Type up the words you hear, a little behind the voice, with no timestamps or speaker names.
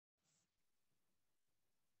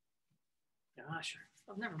Gosh,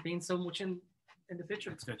 I've never been so much in the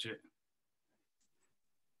picture. Let's get you.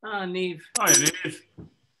 Ah, Neve. Hi, Neve.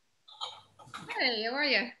 Hey, how are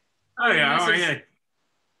you? Hi, how are you?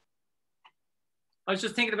 I was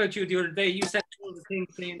just thinking about you the other day. You said one of the things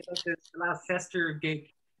saying about the last Chester gig.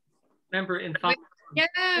 Remember in fact?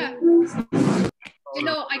 Yeah. You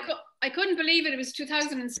know, I couldn't believe it. It was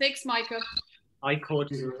 2006, Michael. I could.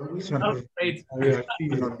 Sorry.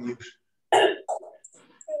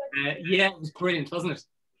 Yeah, it was brilliant, wasn't it?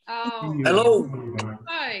 Oh. Hello.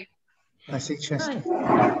 Hi. I see Chester.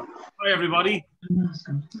 Hi, everybody.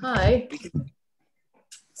 Hi.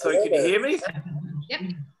 Sorry, can you hear me? Yep.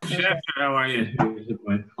 Chester, how are you?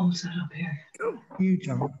 Oh, set up here. You,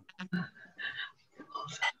 John.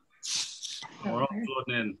 We're all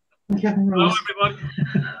flooding in. Hello, everybody.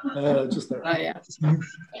 Just there. Oh, yeah.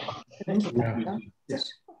 Yes.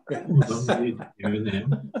 A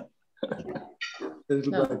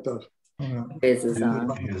little like that. This is on.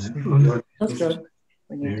 That's good.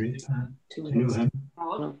 Two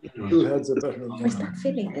heads are better. Where's that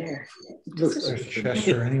Vinny there? Looks There's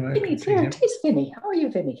Chester anyway. Vinny, there it is, Vinny. How are you,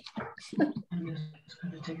 Vinny?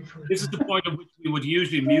 This is the point at which we would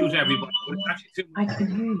usually mute everybody. But it's actually too I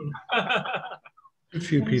can hear you. A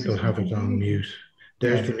few people have it on mute.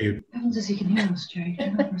 There's the mute. What happens is he can hear us, Jerry?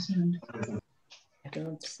 Turn off our sound. I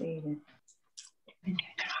don't see it. Turn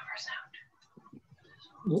off our sound.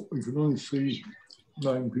 Oh, we can only see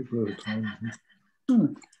 9 people at a time.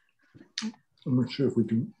 I'm not sure if we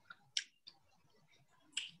can.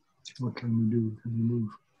 What can we do? Can we move?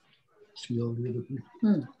 See all the other people?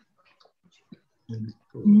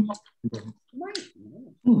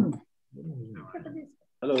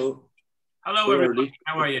 Hello. Hello, everybody.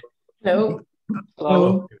 How are you? Hello.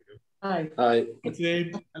 Hello. Hi. Hi. What's the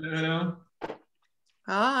name? Hello.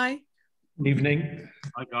 Hi. Good evening.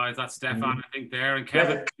 Hi, guys. That's Stefan, I think, there. And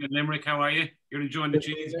Kevin in Limerick, how are you? You're enjoying the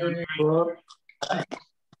cheese. Okay.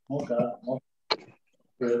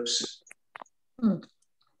 Groups. Okay,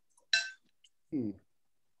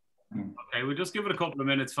 we'll just give it a couple of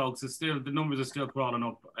minutes, folks. It's still, the numbers are still crawling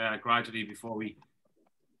up gradually before we.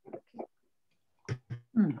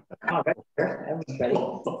 Hello,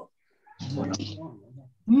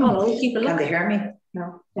 people. Can they hear me?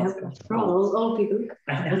 No. Old people.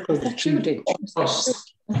 That's Judy.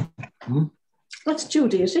 That's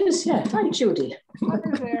Judy, it is, yeah. Hi, Judy. Hi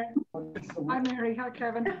there. Hi, Mary. Hi,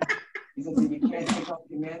 Kevin.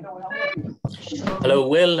 Hello,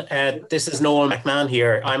 Will. This is Noel McMahon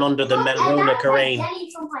here. I'm under the Melrona Carrain.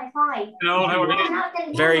 Hello, how are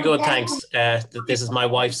you? Very good, thanks. This is my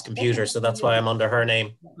wife's computer, so that's why I'm under her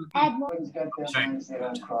name. Okay.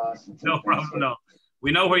 No problem, no.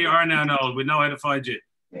 We know where you are now, Noel. We know how to find you.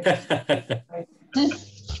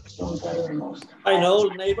 Hi, Noel,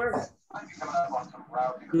 neighbour.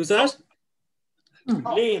 Who's that?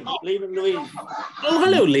 Liam and Louise. Oh,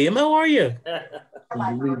 hello, Liam. How are you?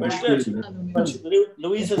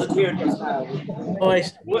 Louise has appeared just now.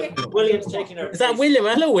 Right. William's taking her. Is that William?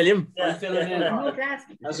 Hello, William. Yeah.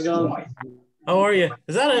 How's it going? How are you?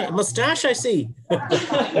 Is that a moustache I see? What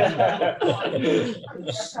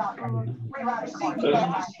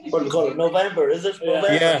do you call it? November, is it?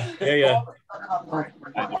 November? Yeah.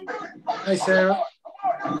 Hi, Sarah.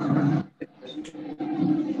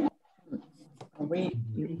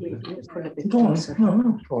 You put a bit No, closer.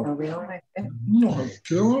 Are we all right? no,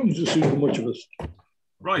 you don't just see much of us.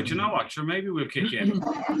 Right, you know what? Sure, maybe we'll kick you in.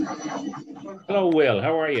 Hello, Will.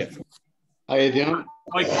 How are you? How you doing?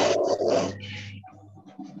 Mike.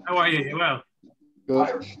 How are you? You well?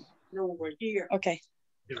 Good. No, we're here. Okay.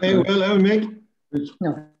 Hey, well, how mate?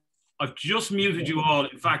 No. I've just muted you all.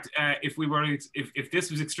 In fact, if this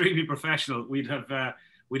was extremely professional, we'd have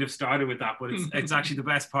started with that. But it's actually the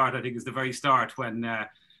best part. I think is the very start when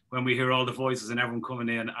we hear all the voices and everyone coming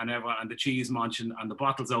in and the cheese munching and the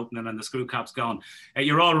bottles opening and the screw caps gone.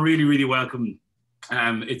 You're all really, really welcome.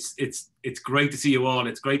 It's great to see you all.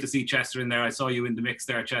 It's great to see Chester in there. I saw you in the mix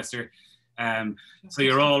there, Chester. So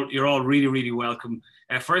you're all really, really welcome.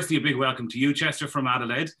 Firstly, a big welcome to you, Chester, from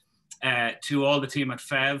Adelaide. To all the team at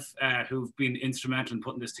FEV who've been instrumental in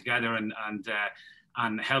putting this together and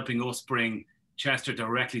helping us bring Chester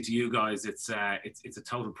directly to you guys. It's a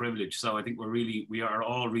total privilege. So I think we are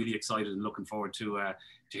all really excited and looking forward to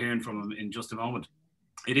hearing from him in just a moment.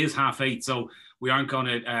 It is 8:30, so we aren't going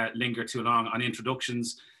to linger too long on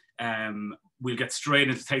introductions. We'll get straight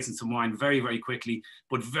into tasting some wine very, very quickly,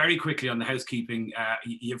 but very quickly on the housekeeping.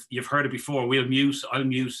 You've heard it before. I'll mute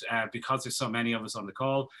because there's so many of us on the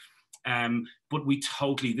call. But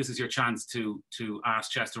this is your chance to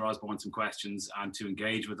ask Chester Osborn some questions and to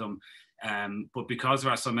engage with them. But because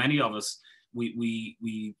there are so many of us,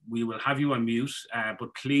 we will have you on mute,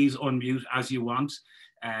 but please unmute as you want.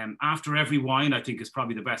 After every wine, I think is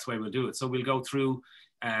probably the best way we'll do it. So we'll go through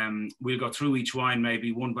each wine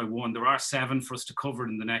maybe one by one. There are 7 for us to cover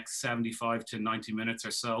in the next 75 to 90 minutes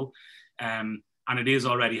or so. And it is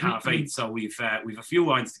already 8:30, so we've a few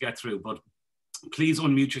wines to get through, but please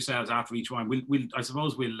unmute yourselves after each wine. I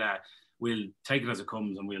suppose we'll take it as it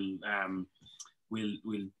comes, and we'll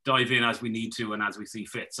dive in as we need to and as we see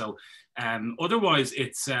fit. So otherwise,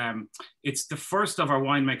 it's the first of our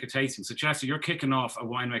winemaker tasting. So Chester, you're kicking off a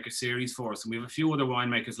winemaker series for us, and we have a few other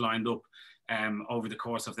winemakers lined up over the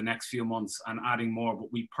course of the next few months and adding more.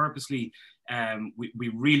 But we purposely, we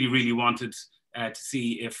really wanted to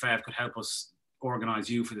see if Fev could help us organize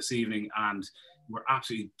you for this evening, and we're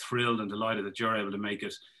absolutely thrilled and delighted that you're able to make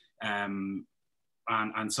it. And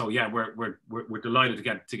so yeah, we're delighted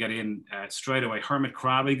to get in straight away. Hermit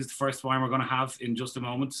Crab is the first wine we're going to have in just a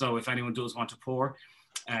moment. So if anyone does want to pour,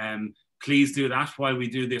 please do that while we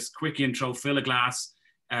do this quick intro. Fill a glass,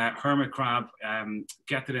 Hermit Crab,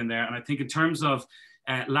 get it in there. And I think in terms of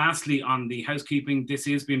lastly on the housekeeping, this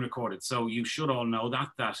is being recorded, so you should all know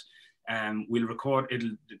that we'll record it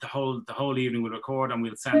the whole evening. We'll record and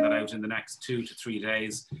we'll send that out in the next 2 to 3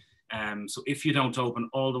 days. So if you don't open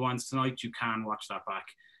all the wines tonight, you can watch that back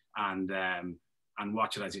and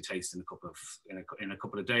watch it as you taste in a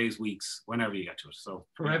couple of days, weeks, whenever you get to it. So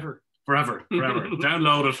forever.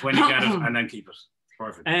 Download it when you get it and then keep it.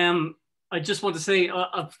 Perfect. I just want to say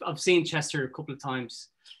I've seen Chester a couple of times.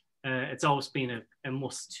 It's always been a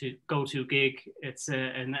must to go to gig. It's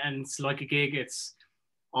and it's like a gig. It's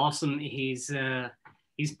awesome. He's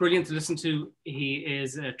brilliant to listen to. He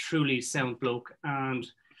is a truly sound bloke, and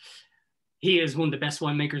he is one of the best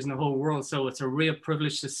winemakers in the whole world. So it's a real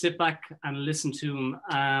privilege to sit back and listen to him.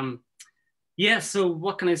 Yeah. So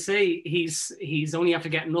what can I say? He's only after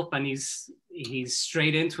getting up, and he's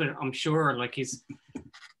straight into it. I'm sure. Like he's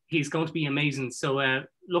going to be amazing. So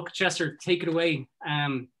look, Chester, take it away.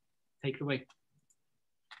 Take it away.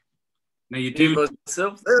 Now you do.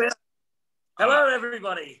 Hello,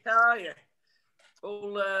 everybody. How are you?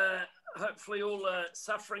 All hopefully all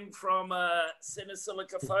suffering from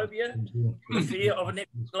cynosilicophobia, the fear of an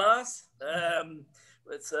empty glass.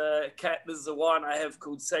 This is a wine I have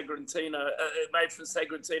called Sagrantino, made from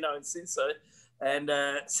Sagrantino and Cinso, and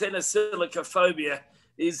cynosilicophobia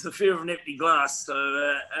is the fear of an empty glass. So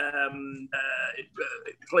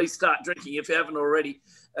please start drinking if you haven't already.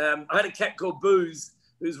 I had a cat called Booze,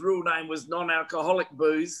 whose real name was non-alcoholic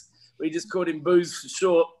Booze. We just called him Booze for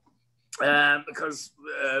short because,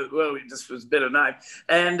 well, it just was a better name.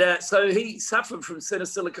 And so he suffered from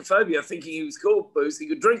cynosilicophobia, thinking he was called Booze. He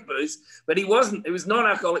could drink booze, but he wasn't. It was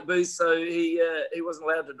non-alcoholic booze, so he wasn't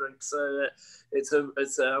allowed to drink. So it's an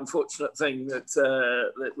unfortunate thing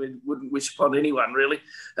that we wouldn't wish upon anyone, really.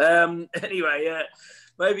 Anyway,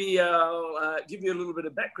 maybe I'll give you a little bit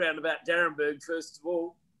of background about Darrenburg, first of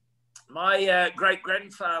all. My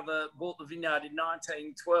great-grandfather bought the vineyard in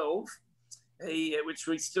 1912, which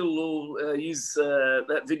we still all use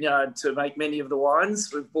that vineyard to make many of the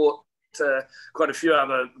wines. We've bought quite a few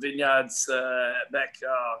other vineyards back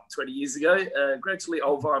 20 years ago, gradually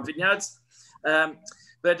old vine vineyards.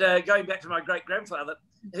 But going back to my great-grandfather,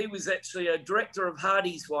 he was actually a director of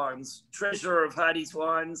Hardy's Wines, treasurer of Hardy's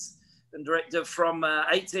Wines, and director from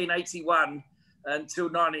 1881 until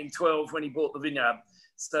 1912 when he bought the vineyard.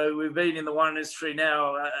 So we've been in the wine industry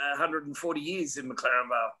now 140 years in McLaren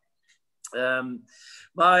Vale.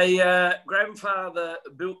 My grandfather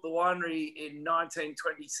built the winery in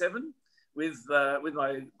 1927 with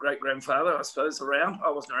my great-grandfather, I suppose, around.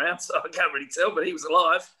 I wasn't around, so I can't really tell, but he was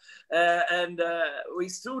alive. And we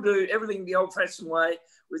still do everything the old-fashioned way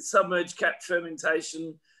with submerged cap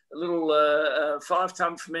fermentation, a little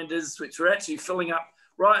 5-ton fermenters, which are actually filling up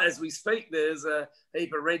right as we speak. There's a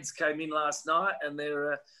heap of reds came in last night, and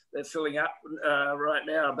they're filling up right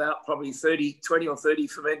now, about probably 20 or 30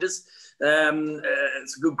 fermenters.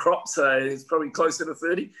 It's a good crop, so it's probably closer to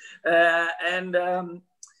 30.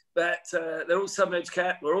 But they're all submerged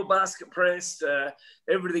cap. We're all basket pressed.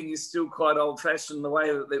 Everything is still quite old-fashioned the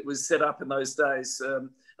way that it was set up in those days.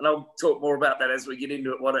 And I'll talk more about that as we get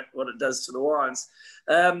into it, what it does to the wines.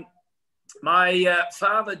 My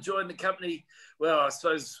father joined the company. Well, I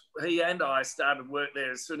suppose he and I started work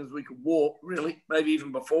there as soon as we could walk, really. Maybe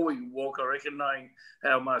even before we could walk, I reckon, knowing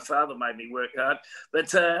how my father made me work hard.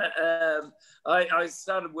 But I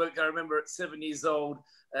started work, I remember, at 7 years old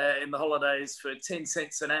in the holidays for 10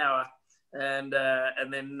 cents an hour And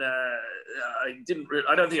then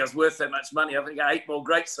I don't think I was worth that much money. I think I ate more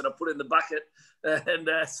grapes than I put in the bucket.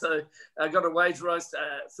 So I got a wage rise to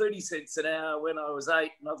 30 cents an hour when I was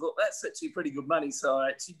 8. And I thought that's actually pretty good money. So I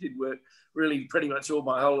actually did work really pretty much all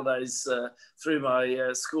my holidays through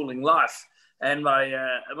my schooling life. And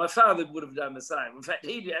my father would have done the same. In fact,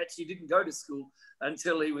 he actually didn't go to school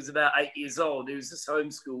until he was about 8 years old. He was just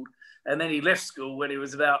homeschooled. And then he left school when he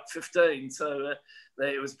was about 15. So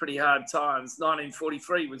it was pretty hard times.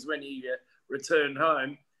 1943 was when he returned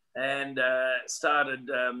home and started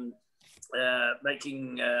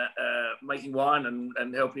making wine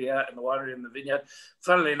and helping out in the winery and the vineyard.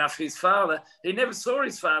 Funnily enough, his father, he never saw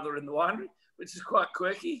his father in the winery, which is quite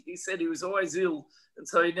quirky. He said he was always ill, and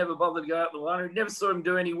so he never bothered to go out in the winery. Never saw him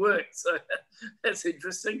do any work, so that's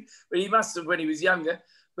interesting. But he must have when he was younger.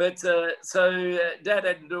 But so Dad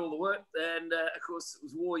had to do all the work, and of course it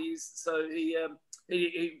was war years, so he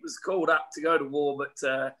was called up to go to war,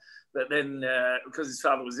 but then because his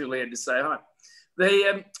father was ill, he had to stay home.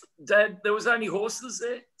 Dad, there was only horses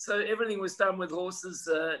there, so everything was done with horses.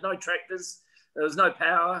 No tractors, there was no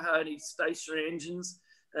power, only stationary engines.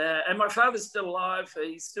 And my father's still alive.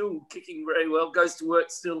 He's still kicking very well. Goes to work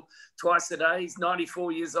still twice a day. He's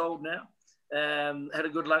 94 years old now. Had a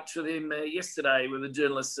good lunch with him yesterday with a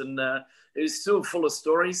journalist, and he was still full of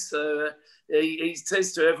stories. So he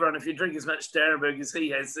says to everyone, if you drink as much Darrenberg as he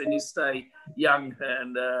has, then you stay young.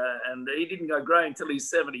 And he didn't go grey until he's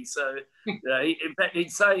 70. So in fact, he'd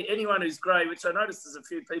say anyone who's grey, which I noticed there's a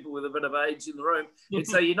few people with a bit of age in the room, he'd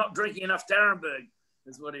say you're not drinking enough Darrenberg.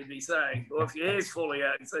 Is what he'd be saying. Or if your hair's falling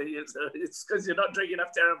out, he'd say it's because you're not drinking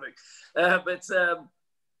enough Darrenberg.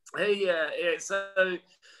 So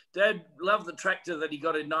Dad loved the tractor that he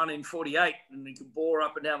got in 1948, and he could bore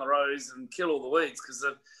up and down the rows and kill all the weeds because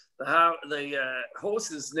the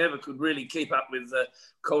horses never could really keep up with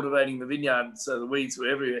cultivating the vineyard, so the weeds were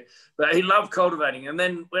everywhere. But he loved cultivating. And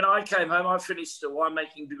then when I came home, I finished a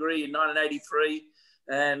winemaking degree in 1983.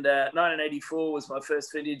 And 1984 was my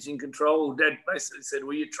first vintage in control. Dad basically said,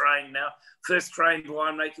 well, you're trained now. First trained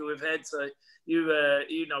winemaker we've had, so you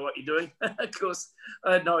know what you're doing. Of course,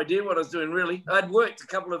 I had no idea what I was doing, really. I'd worked a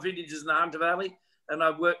couple of vintages in the Hunter Valley, and I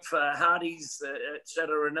worked for Hardy's at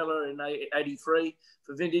Chateau Ranella in 83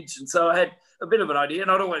 for vintage. And so I had a bit of an idea,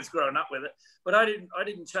 and I'd always grown up with it. But I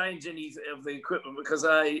didn't change any of the equipment because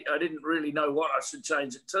I didn't really know what I should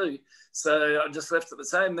change it to. So I just left it the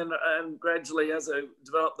same. Then gradually, as I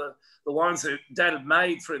developed the wines that Dad had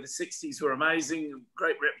made through the 60s were amazing,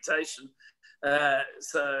 great reputation.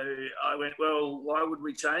 So I went, well, why would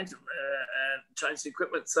we change the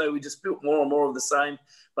equipment? So we just built more and more of the same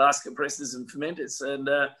basket presses and fermenters.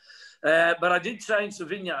 But I did change the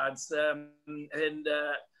vineyards.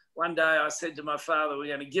 One day I said to my father, we're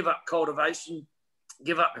going to give up cultivation,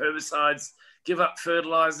 give up herbicides, give up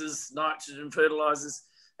fertilizers, nitrogen fertilizers,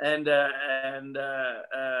 and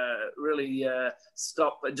really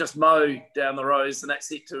stop and just mow down the rows, and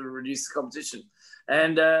that's it, to reduce the competition.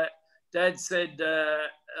 And Dad said,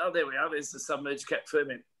 oh, there we are, there's the submerged cap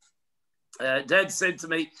ferment. Dad said to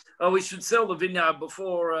me, oh, we should sell the vineyard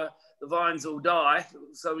before the vines all die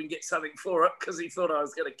so we can get something for it, because he thought I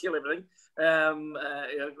was going to kill everything.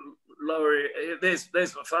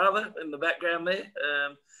 There's my father in the background there,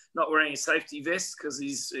 not wearing a safety vest because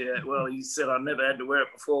he said I never had to wear it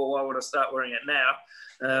before. Why would I start wearing it now?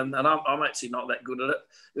 And I'm actually not that good at it.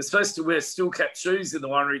 You're supposed to wear steel cap shoes in the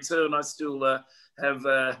winery too, and I still have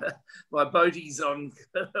my boaties on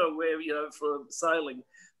for sailing.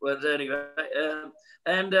 But anyway,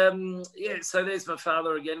 so there's my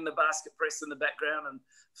father again in the basket press in the background and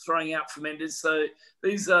throwing out fermenters. So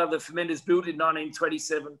these are the fermenters built in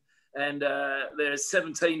 1927, and there's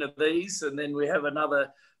 17 of these, and then we have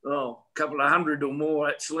another couple of hundred or more,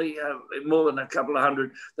 actually, more than a couple of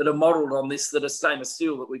hundred that are modelled on this, that are stainless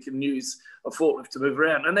steel that we can use a forklift to move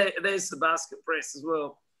around. And there's the basket press as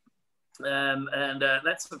well.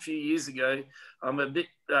 That's a few years ago. I'm a bit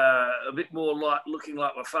more looking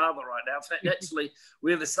like my father right now. In fact, actually,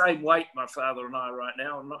 we're the same weight, my father and I, right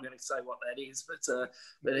now. I'm not going to say what that is,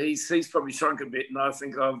 but he's probably shrunk a bit, and I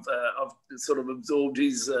think I've sort of absorbed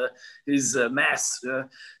his mass.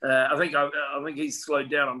 I think he's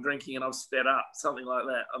slowed down on drinking, and I've sped up, something like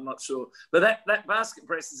that. I'm not sure, but that basket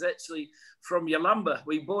press is actually from Yalumba.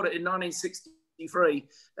 We bought it in 1960.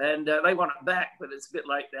 And they want it back, but it's a bit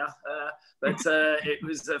late now. But it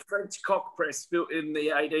was a French cock press built in the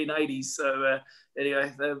 1880s. So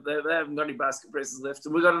anyway, they haven't got any basket presses left.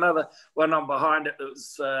 And we've got another one on behind it that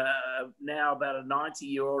was now about a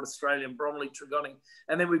 90-year-old Australian Bromley Tregonning.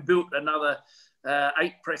 And then we built another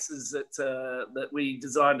 8 presses that we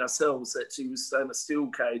designed ourselves, actually, with stainless steel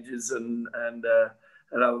cages and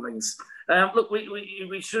other things. Look,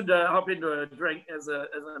 we should hop into a drink, as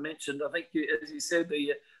I mentioned. I think, as you said,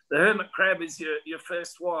 the Hermit Crab is your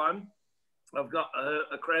first wine. I've got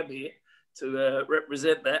a crab here to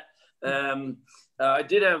represent that. I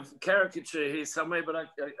did have caricature here somewhere, but I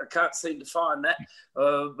can't seem to find that.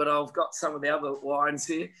 But I've got some of the other wines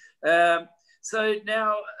here. So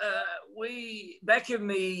now back in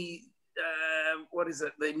the,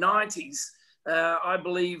 the 90s, I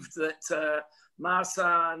believed that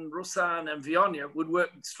Marsanne, Roussanne and Viognier would work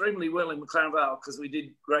extremely well in McLaren Vale because we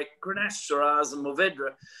did great Grenache, Shiraz and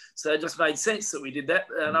Mourvedre. So it just made sense that we did that.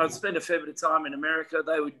 And I'd spent a fair bit of time in America.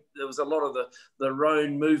 There was a lot of the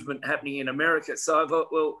Rhone movement happening in America. So I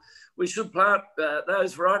thought, well, we should plant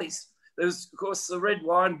those varieties. There was, of course, the red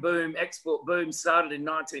wine boom, export boom started in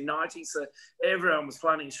 1990. So everyone was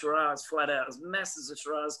planting Shiraz flat out. There's masses of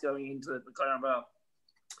Shiraz going into McLaren Vale.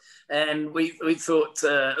 And we thought,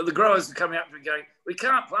 the growers were coming up and going, we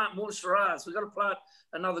can't plant more Shiraz. We've got to plant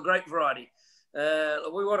another grape variety.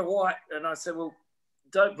 We want a white. And I said, well,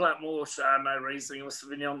 don't plant more Chardonnay, Riesling or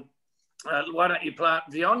Sauvignon. Why don't you plant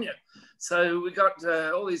Viognier? So we got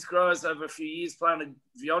all these growers over a few years planted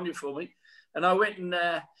Viognier for me. And I went and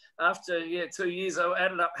after 2 years, I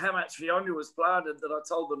added up how much Viognier was planted that I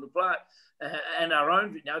told them to plant, and our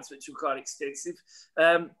own vineyards, which were quite extensive.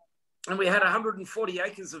 And we had 140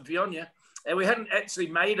 acres of Viognier, and we hadn't actually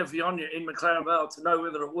made a Viognier in McLaren Vale to know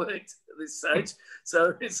whether it worked at this stage.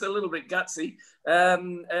 So it's a little bit gutsy. But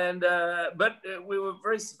we were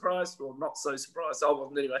very surprised, well, not so surprised, I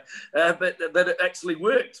wasn't anyway, but that it actually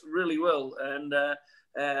worked really well. And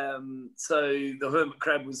so the Hermit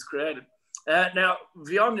Crab was created. Now,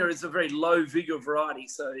 Viognier is a very low vigor variety,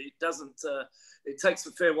 so it doesn't... it takes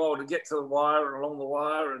a fair while to get to the wire and along the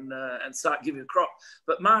wire and start giving a crop.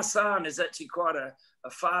 But Marsanne is actually quite a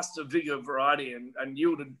faster vigor variety and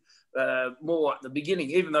yielded more at the beginning,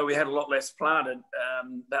 even though we had a lot less planted,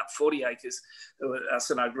 about 40 acres, us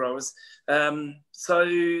and our growers. So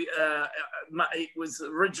it was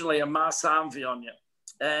originally a Marsanne Viognier.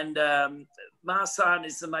 And Marsanne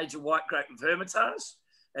is the major white grape of Hermitage.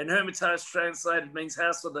 And Hermitage translated means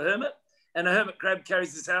house of the hermit. And a hermit crab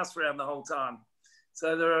carries his house around the whole time.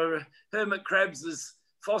 So there are hermit crabs as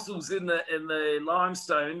fossils in the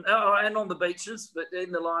limestone and on the beaches, but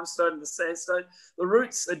in the limestone and the sandstone. The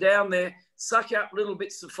roots are down there, suck up little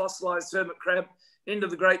bits of fossilized hermit crab into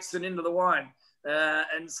the grapes and into the wine.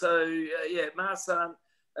 And so, Marsanne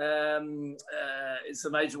is the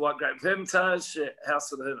major white grape of Hermitage,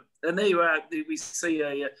 house of the hermit. And there you are, we see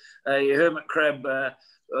a hermit crab, a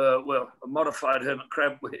modified hermit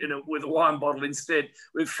crab with a wine bottle instead,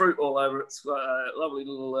 with fruit all over it. It's a lovely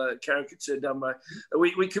little caricature done by...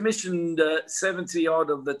 We commissioned 70 odd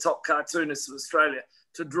of the top cartoonists of Australia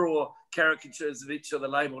to draw caricatures of each of the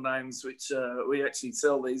label names, which we actually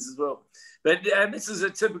sell these as well. But this is a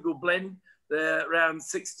typical blend, around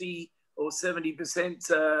 60 or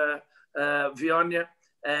 70% Viognier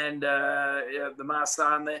and the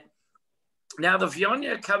Marsanne there. Now, the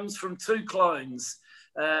Viognier comes from 2 clones.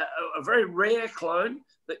 A very rare clone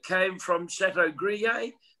that came from Chateau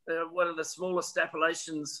Grillet, one of the smallest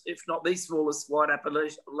appellations, if not the smallest white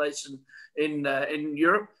appellation in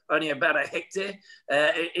Europe, only about a hectare,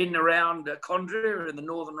 in around Condrieu in the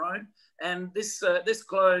Northern Rhone. And this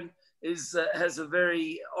clone has a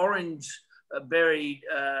very orange berry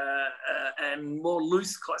and more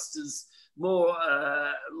loose clusters, more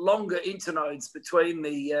longer internodes between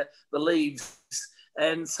the leaves.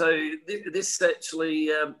 And so this actually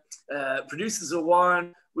produces a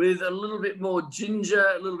wine with a little bit more ginger,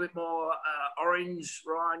 a little bit more orange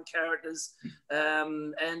rind characters,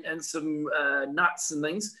 and some nuts and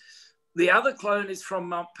things. The other clone is from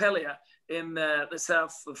Montpellier in the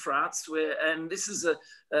south of France, and this is a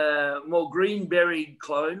more green-berried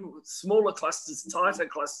clone with smaller clusters, tighter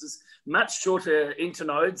clusters, much shorter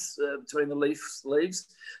internodes between the leaves,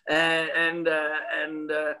 and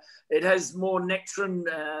it has more nectarine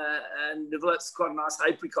and develops quite a nice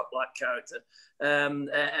apricot-like character, and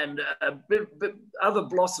other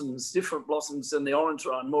blossoms, different blossoms than the orange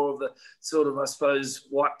rind, more of the sort of, I suppose,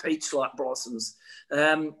 white peach-like blossoms.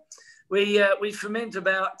 We ferment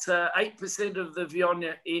about 8% of the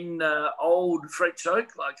Viognier in old French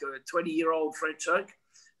oak, like a 20-year-old French oak.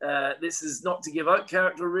 This is not to give oak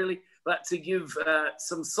character really, but to give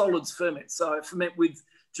some solids ferment. So I ferment with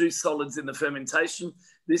juice solids in the fermentation.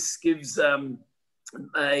 This gives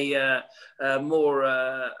a more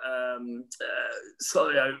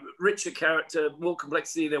richer character, more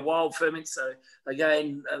complexity. They're wild ferments, so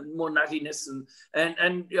again more nuttiness,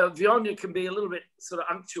 and Viognier can be a little bit sort of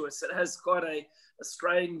unctuous. It has quite a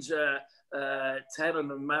strange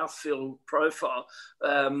tannin and mouthfeel profile,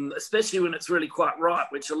 especially when it's really quite ripe,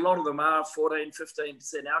 which a lot of them are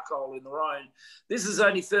 14-15% alcohol in the Rhone. This is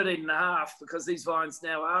only 13.5 because these vines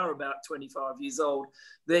now are about 25 years old.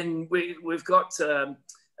 Then we've got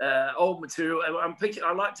old material.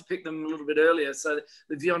 I like to pick them a little bit earlier, so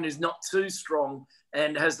the Viognier is not too strong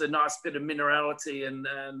and has the nice bit of minerality and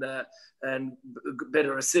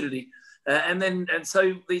better acidity. And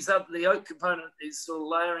so the oak component is sort of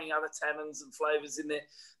layering other tannins and flavours in there.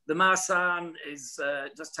 The Marsanne is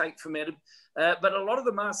just tank fermented, but a lot of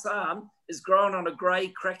the Marsanne is grown on a grey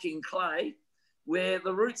cracking clay, where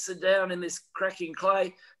the roots are down in this cracking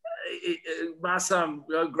clay. Marsanne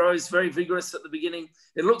grows very vigorous at the beginning.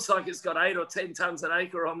 It looks like it's got 8 or 10 tonnes an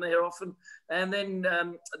acre on there often, and then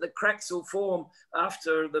the cracks will form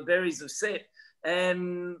after the berries have set.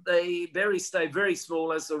 And the berries stay very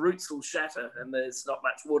small as the roots will shatter and there's not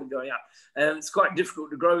much water going up. And it's quite difficult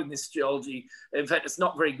to grow in this geology. In fact, it's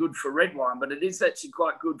not very good for red wine, but it is actually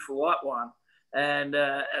quite good for white wine and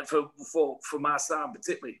for Marsanne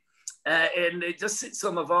particularly. And it just sits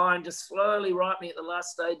on the vine, just slowly ripening at the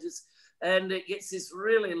last stages. And it gets this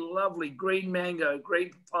really lovely green mango, green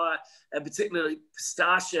papaya, and particularly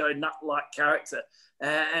pistachio nut-like character.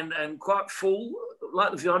 And quite full,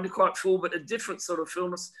 like the Viognier, quite full, but a different sort of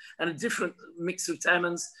fullness and a different mix of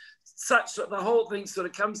tannins, such that the whole thing sort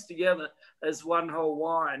of comes together as one whole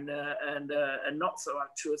wine, and not so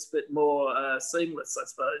unctuous, but more seamless, I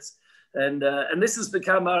suppose. And this has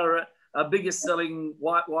become our biggest selling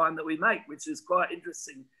white wine that we make, which is quite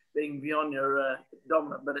interesting, being Viognier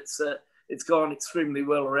dominant, but it's gone extremely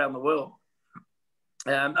well around the world.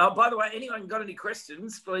 By the way, anyone got any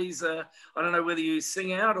questions, please, I don't know whether you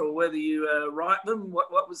sing out or whether you write them.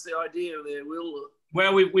 What was the idea there, Will?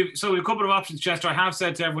 Well, we've a couple of options, Chester. I have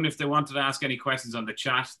said to everyone, if they wanted to ask any questions on the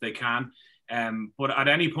chat, they can. But at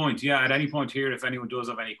any point here, if anyone does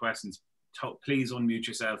have any questions, please unmute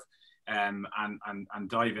yourself and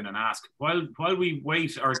dive in and ask. While we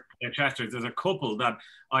wait, Chester, there's a couple that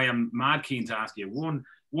I am mad keen to ask you.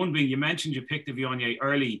 One being, you mentioned you picked the Viognier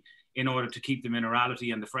early in order to keep the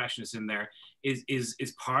minerality and the freshness in there.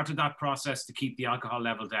 Is part of that process to keep the alcohol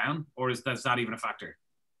level down, or is that even a factor?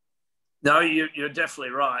 No, you're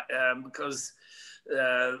definitely right, because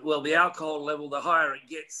the alcohol level, the higher it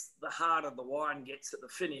gets, the harder the wine gets at the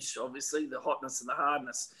finish, obviously, the hotness and the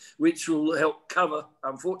hardness, which will help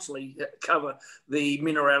unfortunately cover the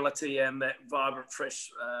minerality and that vibrant,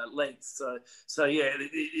 fresh length. So yeah,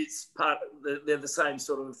 it's they're the same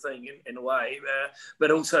sort of thing in a way,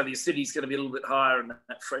 but also the acidity is going to be a little bit higher, and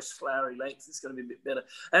that fresh, flowery length is going to be a bit better.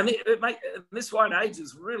 And this wine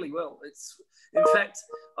ages really well. In fact,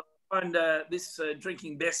 I find this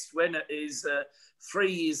drinking best when it is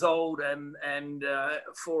 3 years old and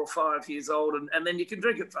 4 or 5 years old, and then you can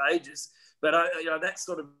drink it for ages. But that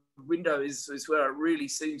sort of window is where it really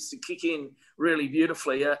seems to kick in really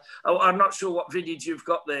beautifully. I'm not sure what vintage you've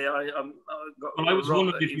got there. I was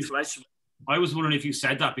wondering if you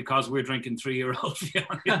said that because we're drinking 3-year-old,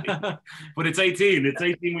 but it's 18. It's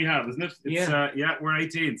 18 we have, isn't it? We're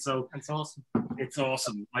 18. So that's awesome. It's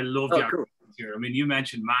awesome. I love the cool. Here. I mean, you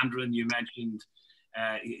mentioned mandarin, you mentioned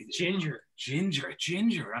ginger,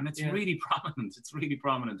 and it's really prominent. It's really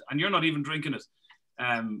prominent, and you're not even drinking it.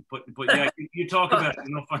 But yeah, you talk about it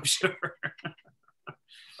enough, I'm sure.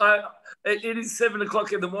 It is 7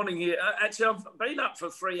 o'clock in the morning here. Actually, I've been up for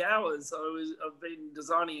 3 hours. I've been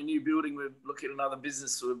designing a new building. We're looking at another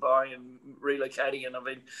business we're buying and relocating, and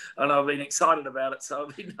I've been excited about it. So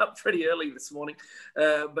I've been up pretty early this morning.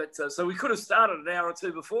 So we could have started an hour or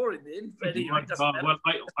two before in the end. But anyway,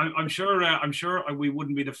 I'm sure we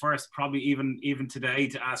wouldn't be the first, probably even today,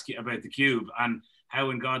 to ask you about the cube and how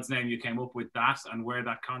in God's name you came up with that and where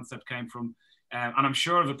that concept came from. And I'm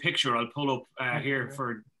sure of a picture I'll pull up here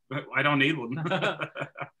for. I don't need one.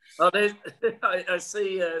 I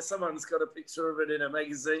see someone's got a picture of it in a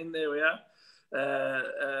magazine. There we are.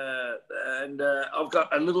 And I've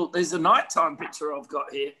got there's a nighttime picture I've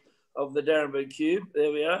got here of the Darrenberg Cube.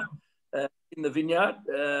 There we are, in the vineyard.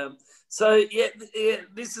 So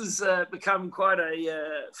this has become quite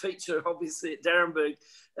a feature, obviously, at Darrenberg,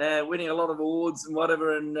 winning a lot of awards and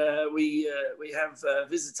whatever. And we have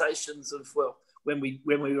visitations of, when we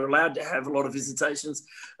were allowed to have a lot of visitations,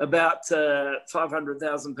 about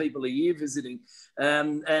 500,000 people a year visiting.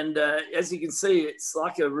 And as you can see, it's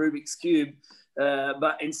like a Rubik's Cube.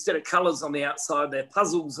 but instead of colours on the outside, they're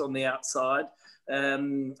puzzles on the outside.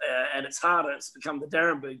 And it's harder. It's become the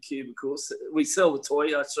Darrenberg cube, of course. We sell the toy.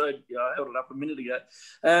 I held it up a minute ago.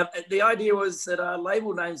 The idea was that our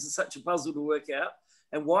label names are such a puzzle to work out,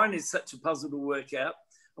 and wine is such a puzzle to work out.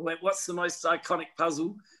 I went, what's the most iconic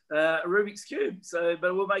puzzle? A Rubik's Cube.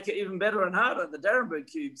 But we'll make it even better and harder, the Darrenberg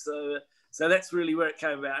cube. So that's really where it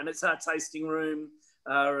came about. And it's our tasting room,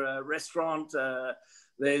 our restaurant.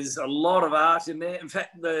 There's a lot of art in there. In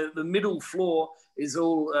fact, the middle floor is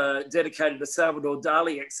all dedicated to Salvador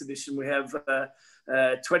Dali exhibition. We have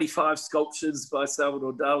 25 sculptures by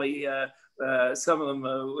Salvador Dali. Some of them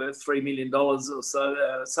are worth $3 million or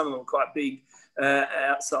so. Some of them are quite big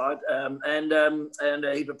outside, and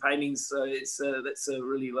a heap of paintings. So that's a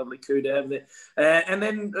really lovely coup to have there. And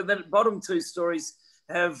then the bottom two stories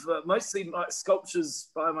have mostly sculptures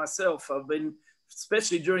by myself. I've been,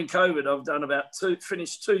 especially during COVID, I've done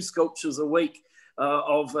finished 2 sculptures a week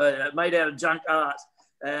made out of junk art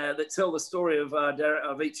that tell the story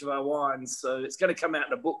of each of our wines. So it's going to come out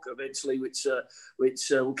in a book eventually, which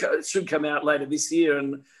should come out later this year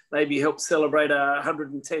and maybe help celebrate our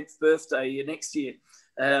 110th birthday next year.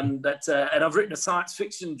 And I've written a science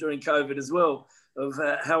fiction during COVID as well of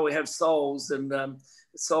how we have souls and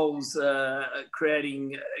souls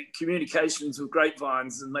creating communications with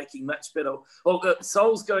grapevines and making much better, or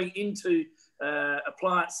souls going into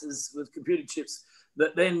appliances with computer chips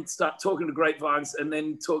that then start talking to grapevines and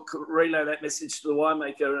then relay that message to the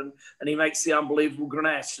winemaker, and he makes the unbelievable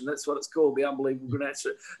Grenache, and that's what it's called, the unbelievable Grenache.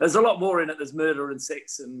 There's a lot more in it. There's murder and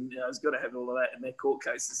sex, and it's got to have all of that in their court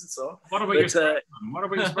cases and so on. What about your spare time? What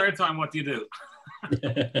about your spare time? What do you do?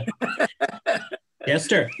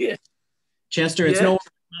 Chester. Yeah. Chester, it's no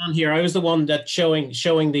on here. I was the one that showing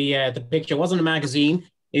the picture. It wasn't a magazine.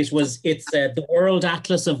 It's the World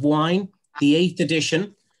Atlas of Wine, the 8th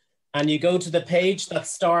edition. And you go to the page that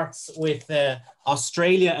starts with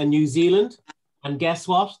Australia and New Zealand. And guess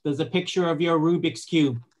what? There's a picture of your Rubik's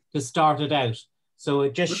Cube to start it out. So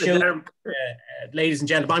it just shows, ladies and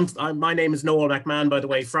gentlemen, my name is Noel McMahon, by the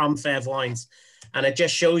way, from Fev Wines. And it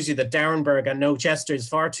just shows you that Darrenberg, and no, Chester is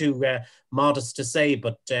far too modest to say,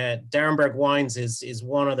 but Darrenberg Wines is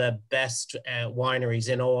one of the best wineries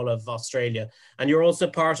in all of Australia. And you're also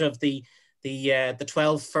part of the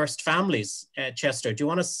 12 first families, Chester. Do you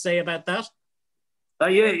want to say about that?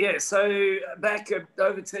 Yeah. So back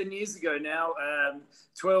over 10 years ago now,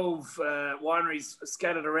 12 wineries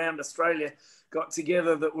scattered around Australia got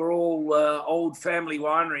together that were all old family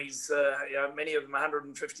wineries, many of them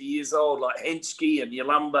 150 years old, like Henschke and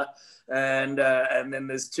Yalumba, and then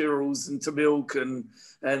there's Tyrrells and Tamilk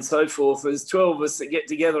and so forth. There's 12 of us that get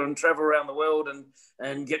together and travel around the world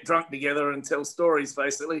and get drunk together and tell stories,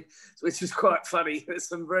 basically, which is quite funny. There's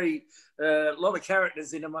some a lot of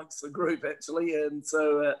characters in amongst the group, actually. And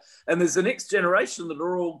so, and there's the next generation that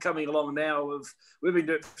are all coming along now. We've been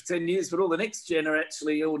doing it for 10 years, but all the next gen are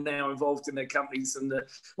actually all now involved in their companies. And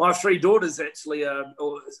my 3 daughters actually, or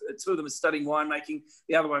 2 of them are studying winemaking.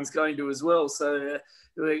 The other one's going to as well. So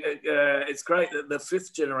it's great that the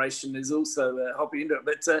 5th generation is also hopping into it.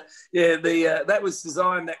 But that was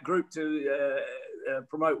designed, that group, to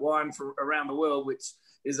promote wine around the world, which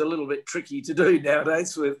is a little bit tricky to do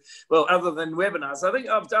nowadays other than webinars. I think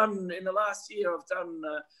in the last year, I've done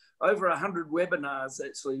over 100 webinars,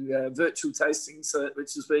 actually, virtual tastings,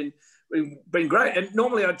 which has been great. And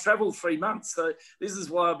normally I'd travel 3 months. So this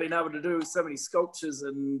is why I've been able to do so many sculptures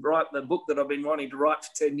and write the book that I've been wanting to write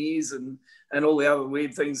for 10 years and all the other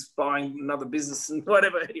weird things, buying another business and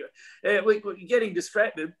whatever. Anyway, we're getting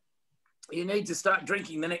distracted. You need to start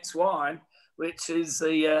drinking the next wine, which is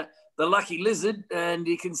the Lucky Lizard. And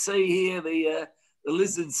you can see here the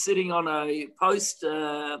lizard sitting on a post.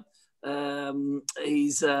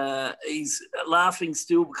 He's laughing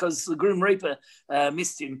still because the Grim Reaper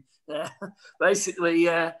missed him. Basically,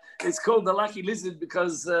 it's called the Lucky Lizard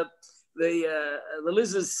because the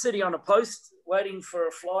lizard's sitting on a post waiting for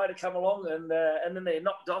a fly to come along, and then they're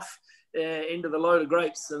knocked off into the load of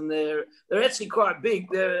grapes, and they're actually quite big.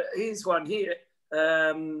 Here's one here.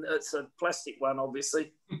 It's a plastic one,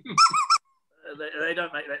 obviously. They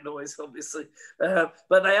don't make that noise, obviously,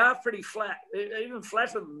 but they are pretty flat, even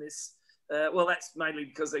flatter than this. Well, that's mainly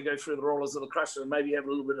because they go through the rollers of the crusher and maybe have a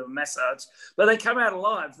little bit of a massage, but they come out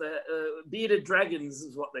alive. Bearded dragons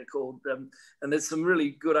is what they're called. And there's some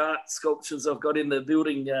really good art sculptures I've got in the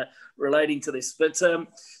building relating to this. But so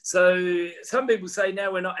some people say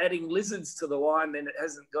now we're not adding lizards to the wine, then it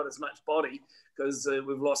hasn't got as much body because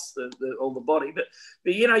we've lost all the body. But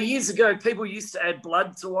years ago, people used to add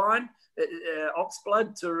blood to wine, ox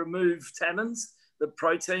blood, to remove tannins. The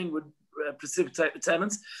protein would precipitate the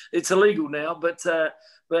tannins. It's illegal now, but you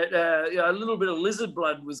know, a little bit of lizard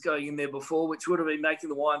blood was going in there before, which would have been making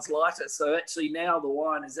the wines lighter. So actually now the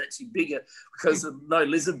wine is actually bigger because of no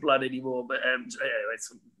lizard blood anymore. But anyway,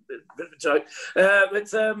 it's a bit of a joke.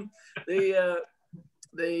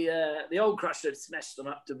 The old crusher smashed them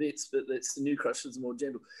up to bits, but it's the new crushers more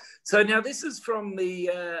gentle. So now this is from the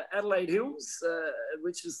Adelaide Hills,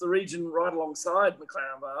 which is the region right alongside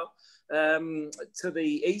McLaren Vale, to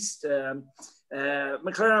the east.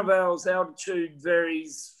 McLaren Vale's altitude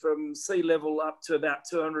varies from sea level up to about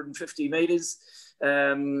 250 metres.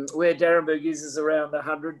 Where Darrenberg is around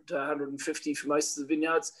 100 to 150 for most of the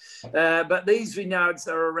vineyards. But these vineyards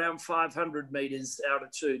are around 500 metres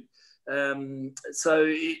altitude. So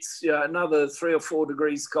it's another 3 or 4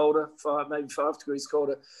 degrees colder, maybe 5 degrees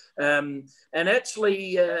colder. And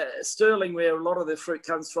actually, Stirling, where a lot of the fruit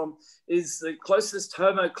comes from, is the closest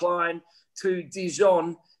homocline to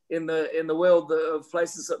Dijon in the world of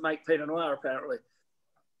places that make Pinot Noir, apparently.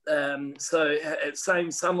 So same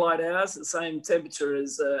sunlight hours, the same temperature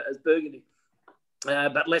as Burgundy.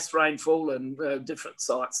 But less rainfall and different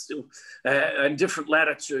sites still, and different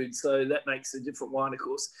latitudes. So that makes a different wine, of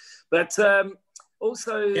course. But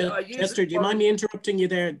also, Chester, do you mind me interrupting you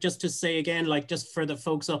there, just to say again, like just for the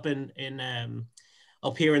folks up in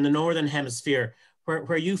up here in the Northern Hemisphere,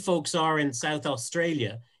 where you folks are in South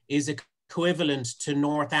Australia, is equivalent to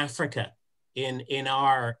North Africa in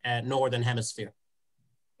our Northern Hemisphere.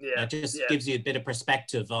 Yeah, just gives you a bit of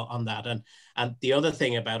perspective on that. And the other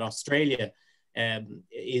thing about Australia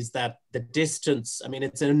is that the distance, I mean,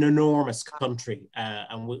 it's an enormous country,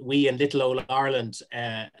 and we in little old Ireland,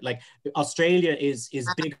 like Australia is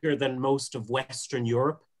bigger than most of Western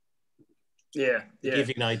Europe. Yeah. To give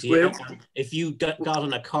you an idea, if you got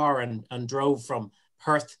in a car and drove from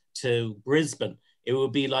Perth to Brisbane, it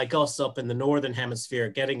would be like us up in the Northern Hemisphere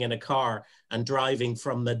getting in a car and driving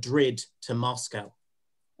from Madrid to Moscow.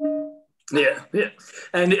 Yeah,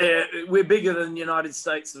 and we're bigger than the United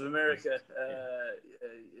States of America.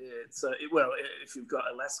 So well, if you've got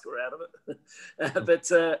Alaska out of it, but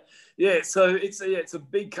so it's a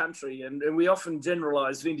big country, and we often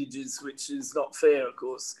generalise vintages, which is not fair, of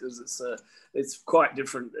course, because it's quite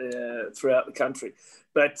different throughout the country.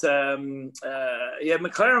 But McLaren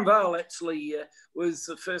Vale actually was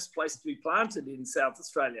the first place to be planted in South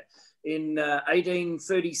Australia. In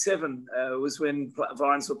 1837 was when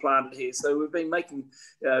vines were planted here. So we've been making,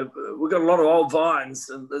 we've got a lot of old vines,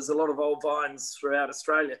 and there's a lot of old vines throughout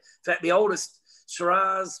Australia. In fact, the oldest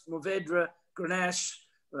Shiraz, Mourvedre, Grenache,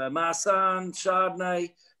 Marsanne,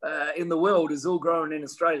 Chardonnay in the world is all grown in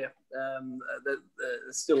Australia. They're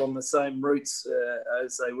still on the same roots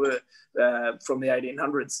as they were from the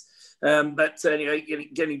 1800s. But anyway,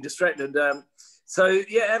 getting distracted.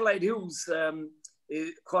 Adelaide Hills,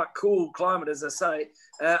 quite cool climate, as I say.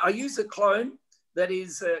 I use a clone that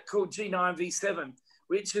is called G9V7,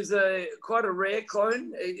 which is quite a rare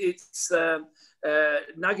clone. It's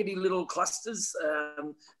nuggety little clusters,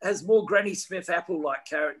 has more Granny Smith apple-like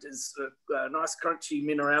characters, nice crunchy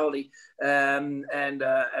minerality, and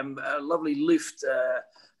a lovely lift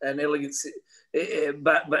and elegance,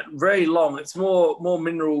 but very long. It's more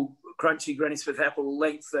mineral, crunchy Granny Smith apple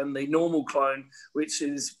length than the normal clone, which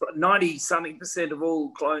is 90-something% of all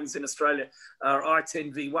clones in Australia are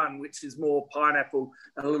I10V1, which is more pineapple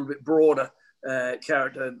and a little bit broader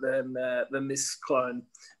character than this clone.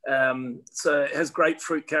 So it has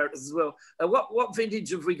grapefruit characters as well. What vintage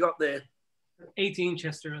have we got there? 18,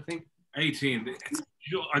 Chester, I think. 18.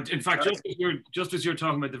 In fact, just as you're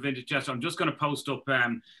talking about the vintage, Chester, I'm just going to post up,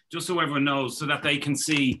 just so everyone knows, so that they can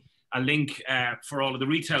see a link for all of the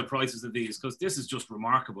retail prices of these, because this is just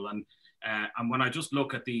remarkable. And when I just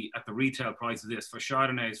look at the retail price of this for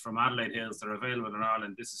Chardonnays from Adelaide Hills that are available in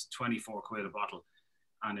Ireland, this is 24 quid a bottle,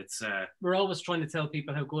 and it's. We're always trying to tell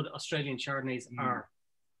people how good Australian Chardonnays are.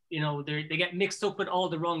 You know, they get mixed up with all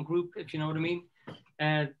the wrong group, if you know what I mean.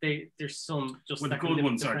 There's some just. Well, the good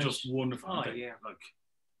ones are just wonderful. Oh yeah.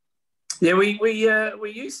 Yeah,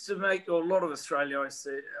 we used to make, or a lot of Australia, I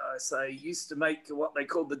say, used to make what they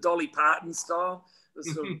called the Dolly Parton style, the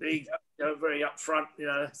sort of big, very upfront,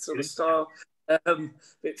 sort of style,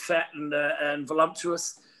 bit fat and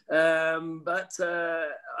voluptuous. And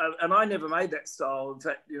I never made that style. In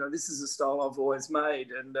fact, this is a style I've always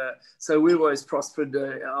made, and so we've always prospered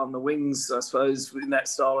on the wings, I suppose, in that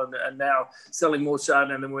style, and now selling more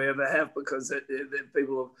Chardonnay than we ever have, because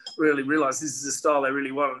people have really realised this is a style they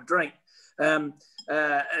really want to drink. And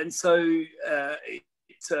so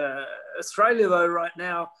Australia, though, right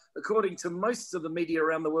now, according to most of the media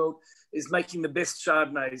around the world, is making the best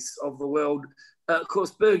Chardonnays of the world. Of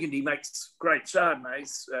course, Burgundy makes great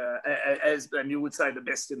Chardonnays, and you would say the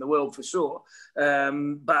best in the world for sure.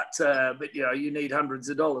 But you know, you need hundreds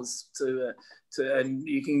of dollars and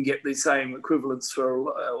you can get the same equivalents for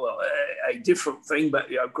a different thing, but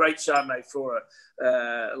you know, great Chardonnay for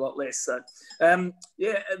a lot less. So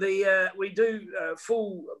we do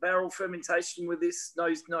full barrel fermentation with this.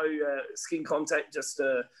 No skin contact, just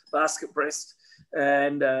basket pressed,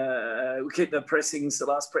 and we keep the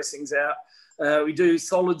last pressings out. We do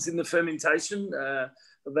solids in the fermentation. I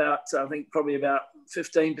think probably about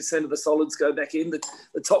 15% of the solids go back in the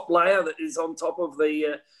top layer that is on top of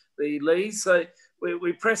the lees. So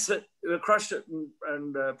we press it, we crush it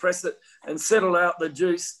and press it and settle out the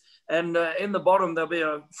juice. And in the bottom, there'll be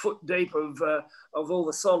a foot deep of all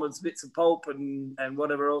the solids, bits of pulp and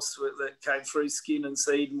whatever else that came through, skin and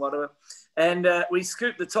seed and whatever. And we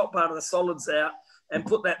scoop the top part of the solids out and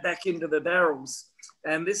put that back into the barrels.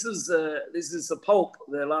 And this is the pulp,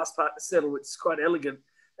 the last part to settle, which is quite elegant.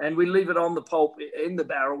 And we leave it on the pulp in the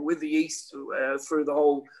barrel with the yeast through the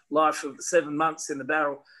whole life of the 7 months in the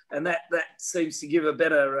barrel. And that seems to give a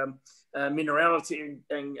better minerality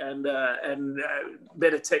and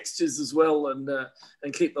better textures as well,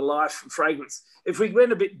 and keep the life and fragrance. If we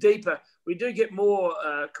went a bit deeper, we do get more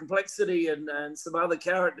complexity and some other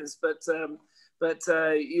characters, but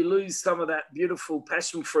you lose some of that beautiful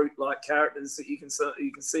passion fruit-like characters that you can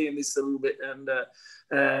see in this a little bit, and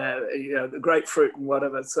you know, the grapefruit and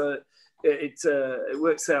whatever. So it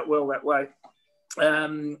works out well that way.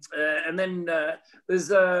 And then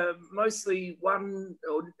there's mostly one,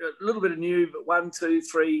 or a little bit of new, but 1, 2,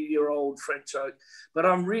 3-year-old French oak. But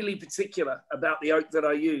I'm really particular about the oak that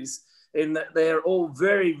I use, in that they're all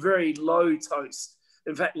very, very low toast.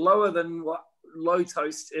 In fact, lower than what low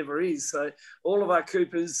toast ever is. So all of our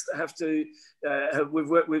coopers we've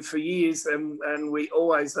worked with for years, and we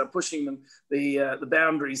always are pushing them the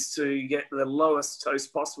boundaries to get the lowest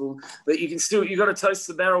toast possible. But you've got to toast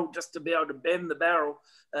the barrel just to be able to bend the barrel.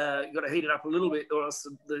 You've got to heat it up a little bit, or else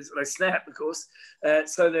they snap, of course.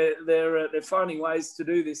 So they're finding ways to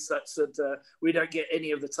do this such that we don't get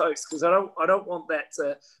any of the toast, because I don't want that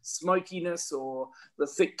smokiness or the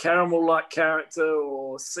thick caramel-like character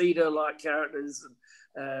or cedar-like characters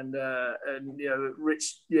and you know,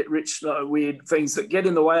 rich weird things that get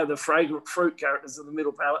in the way of the fragrant fruit characters in the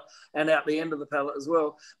middle palate and out the end of the palate as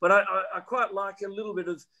well. But I quite like a little bit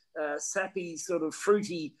of sappy, sort of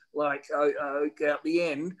fruity like oak out the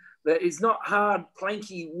end, that is not hard,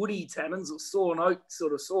 planky, woody tannins or sawn oak,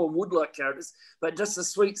 sort of sawn wood-like characters, but just a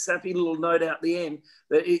sweet, sappy little note out the end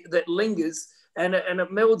that lingers, and it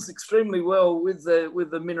melds extremely well with the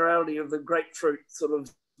minerality of the grapefruit sort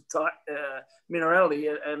of type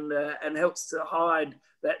minerality, and helps to hide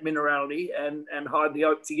that minerality and hide the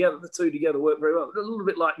oak together. The two together work very well. A little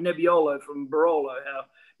bit like Nebbiolo from Barolo. How,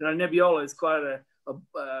 you know, Nebbiolo is quite a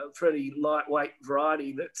pretty lightweight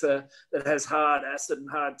variety that has hard acid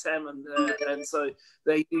and hard tannin, and so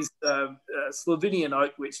they use Slovenian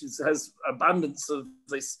oak, which has abundance of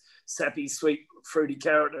this sappy, sweet, fruity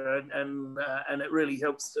character, and it really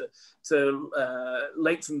helps to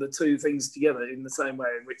lengthen the two things together in the same way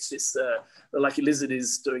in which this the Lucky Lizard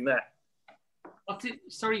is doing that.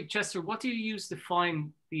 Sorry, Chester, what do you use to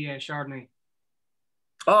fine the Chardonnay?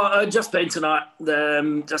 Oh, just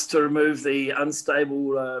bentonite, just to remove the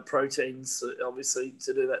unstable proteins, obviously,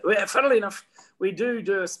 to do that. Funnily enough, we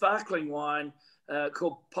do a sparkling wine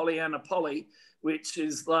called Pollyanna Polly, which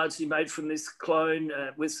is largely made from this clone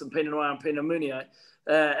with some Pinot Noir and Pinot Meunier,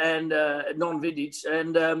 and non-vintage.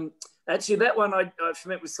 And actually, that one I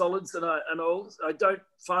ferment with solids and all. I don't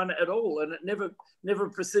fine it at all, and it never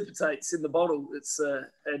precipitates in the bottle. It's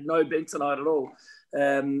had no bentonite at all.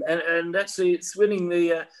 And actually, it's winning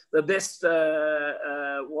the best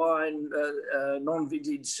wine,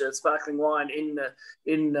 non-vintage sparkling wine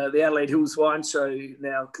in the Adelaide Hills Wine Show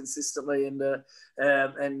now consistently,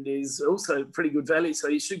 and is also pretty good value. So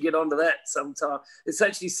you should get onto that sometime. It's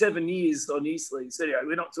actually 7 years on Eastleigh. So anyway,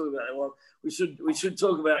 we're not talking about that one. We should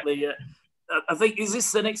talk about the. I think, is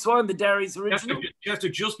this the next one, the Darry's Original? Chester,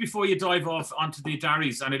 just before you dive off onto the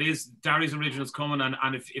Darry's, and it is Darry's Original's coming,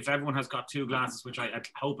 and if everyone has got 2 glasses, which I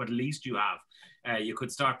hope at least you have, you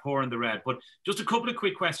could start pouring the red. But just a couple of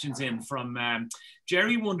quick questions in from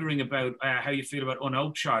Jerry, wondering about how you feel about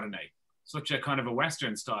unoaked Chardonnay, such a kind of a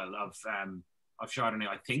Western style of Chardonnay.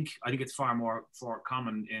 I think it's far more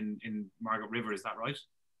common in Margaret River. Is that right?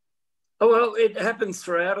 Oh, well, it happens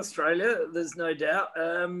throughout Australia, there's no doubt.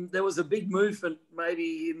 There was a big movement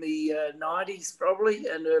maybe in the 90s probably,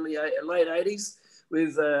 and late 80s,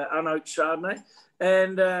 unoaked Chardonnay,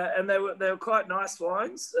 and they were quite nice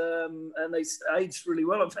wines, and they aged really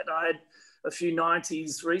well. In fact, I had a few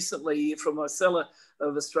 90s recently from my cellar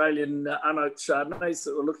of Australian unoaked Chardonnays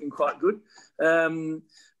that were looking quite good.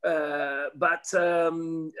 But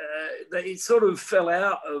it sort of fell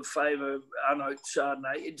out of favour, unoaked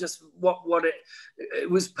Chardonnay. It just, it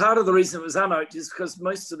was part of the reason it was unoaked is because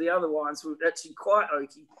most of the other wines were actually quite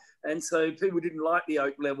oaky. And so people didn't like the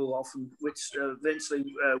oak level often, which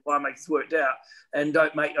eventually winemakers worked out, and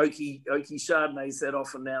don't make oaky Chardonnays that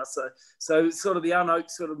often now. So sort of the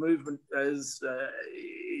unoaked sort of movement is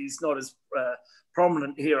not as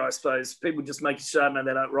prominent here, I suppose. People just make a Chardonnay,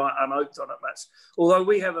 they don't write unoaked on it much. Although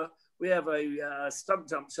we have a stump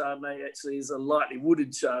jump Chardonnay, actually is a lightly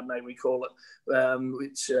wooded Chardonnay, we call it,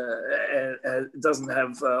 which doesn't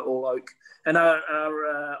have all oak. And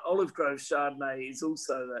our Olive Grove Chardonnay is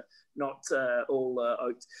also not all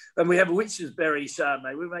oaked. And we have a Witch's Berry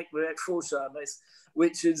Chardonnay. We make 4 Chardonnays.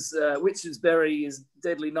 Witch's Berry is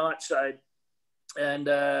Deadly Nightshade, and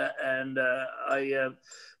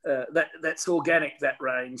that's organic, that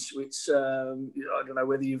range, which I don't know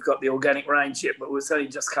whether you've got the organic range yet, but it's only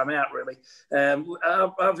just come out really.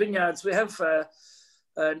 Our vineyards, we have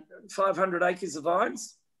 500 acres of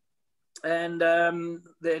vines, and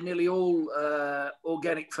they're nearly all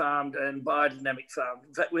organic farmed and biodynamic farmed.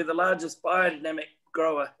 In fact, we're the largest biodynamic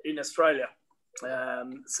grower in Australia.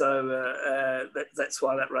 So that's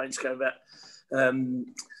why that range came about.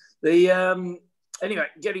 Anyway,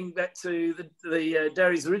 getting back to the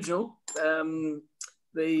Darry's Original.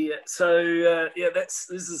 This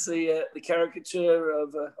is the caricature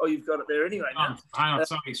of. Oh, you've got it there anyway. Now. Hang on,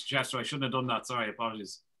 sorry, Chester, I shouldn't have done that. Sorry,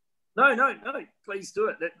 apologies. No, please do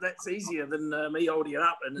it. That's easier than me holding it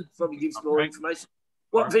up, and it probably gives more information.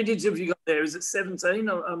 What vintage have you got there? Is it 17,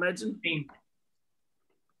 I imagine? 15.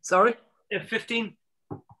 Sorry? Yeah, 15.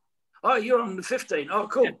 Oh, you're on the 15. Oh,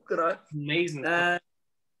 cool. Yeah. Good eye. Amazing.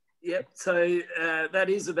 Yep, so that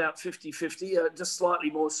is about 50-50, just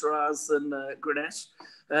slightly more Shiraz than Grenache.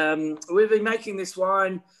 We've been making this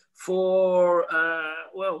wine for,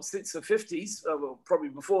 since the 50s, well, probably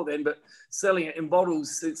before then, but selling it in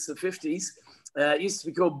bottles since the 50s. It used to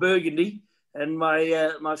be called Burgundy, and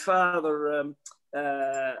my father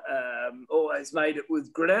always made it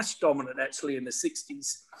with Grenache dominant, actually, in the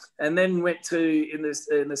 60s, and then went to, in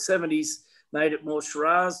the 70s, made it more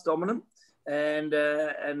Shiraz dominant. And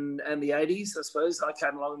the 80s, I suppose. I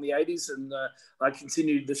came along in the 80s, and I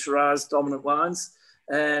continued the Shiraz dominant wines,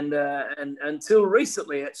 and until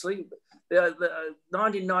recently, actually,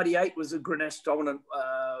 1998 was a Grenache dominant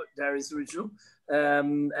Darry's Original,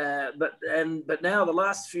 but now the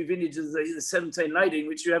last few vintages, the 17 and 18,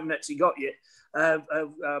 which you haven't actually got yet, are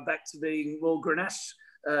back to being more Grenache.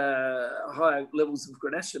 Higher levels of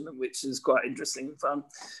Grenache in them, which is quite interesting and fun,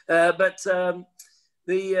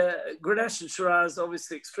 the Grenache and Shiraz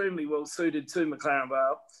obviously extremely well suited to McLaren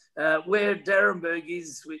Vale. Where D'Arenberg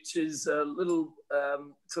is, which is a little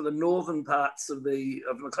to the northern parts of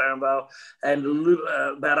McLaren Vale, and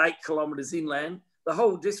about 8 kilometres inland. The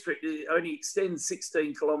whole district only extends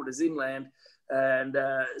 16 kilometres inland, and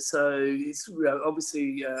so it's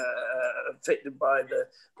obviously affected by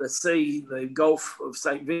the sea, the Gulf of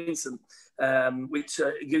St. Vincent, which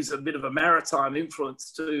gives a bit of a maritime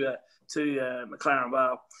influence to McLaren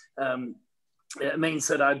Vale. It means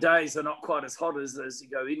that our days are not quite as hot as you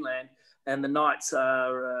go inland, and the nights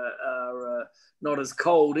are not as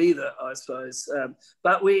cold either, I suppose.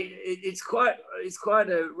 But it's quite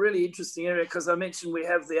a really interesting area, because I mentioned we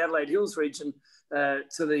have the Adelaide Hills region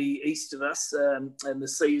to the east of us, and the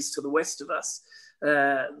seas to the west of us.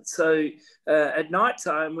 So at night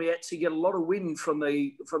time we actually get a lot of wind from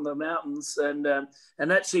the mountains, and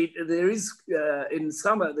actually there is in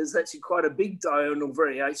summer there's actually quite a big diurnal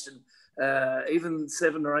variation, even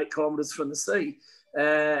 7 or 8 kilometres from the sea,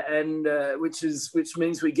 which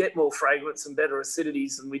means we get more fragrance and better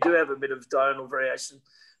acidities, and we do have a bit of diurnal variation.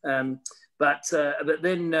 But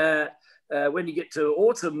then when you get to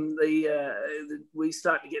autumn, we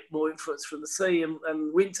start to get more influence from the sea,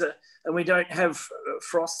 and winter, and we don't have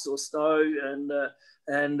frosts or snow,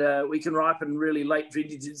 and we can ripen really late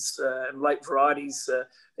vintages and late varieties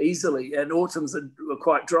easily. And autumns are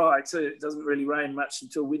quite dry too. It doesn't really rain much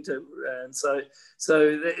until winter, and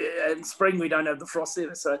and spring we don't have the frost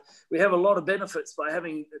either. So we have a lot of benefits by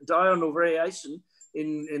having diurnal variation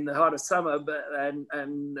in the height of summer, but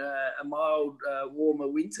and a mild, warmer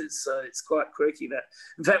winters. So it's quite quirky. That,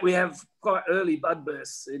 in fact, we have quite early bud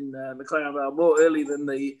bursts in McLaren Vale, more early than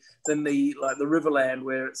the like the Riverland,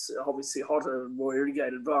 where it's obviously hotter and more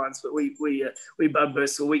irrigated vines. But we bud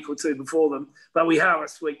burst a week or two before them, but we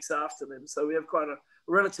harvest weeks after them. So we have quite a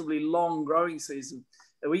relatively long growing season.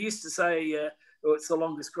 And we used to say, well, it's the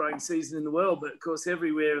longest growing season in the world, but of course,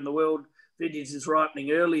 everywhere in the world, vintage is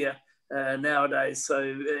ripening earlier nowadays.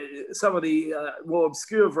 So some of the more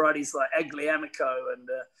obscure varieties like Aglianico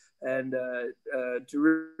and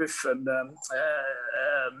Durif and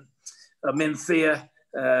Menthea,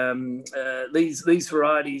 these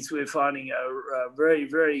varieties we're finding are very,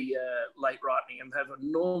 very late ripening and have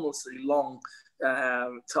enormously long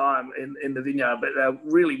time in the vineyard, but they're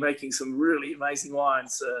really making some really amazing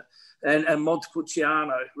wines. And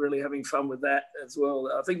Montepulciano, really having fun with that as well.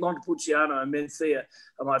 I think Montepulciano and Menthea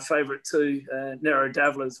are my favourite too. Nero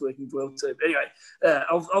d'Avola is working well too. But anyway,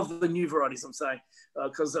 of the new varieties, I'm saying,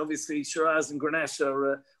 because obviously Shiraz and Grenache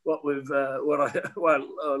are what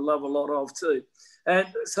I love a lot of too. And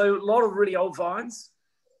so a lot of really old vines.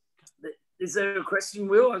 Is there a question,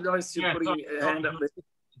 Will? I noticed you're putting your hand up there.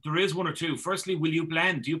 There is one or two. Firstly, will you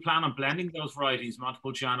blend? Do you plan on blending those varieties,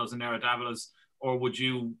 Montepulcianos and Nero d'Avolas, or would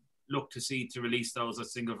you look to release those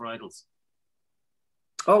as single varietals?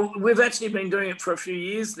 Oh, we've actually been doing it for a few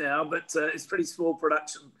years now, but it's pretty small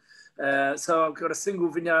production. So I've got a single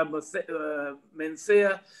vineyard,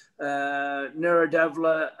 Menthea, Nero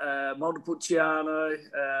d'Avola, Montepulciano,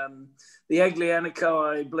 the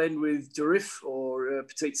Aglianico I blend with Durif or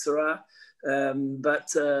Petit Syrah. And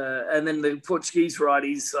then the Portuguese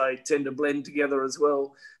varieties I tend to blend together as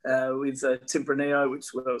well with Tempranillo,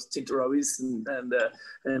 which was Tintarois,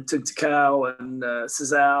 and Tuctacao and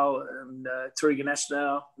Sazao and Touriga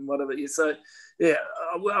Nacional and whatever. So yeah,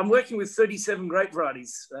 I'm working with 37 grape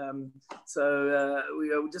varieties. So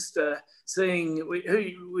we are just seeing,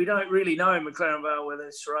 we don't really know in McLaren Vale whether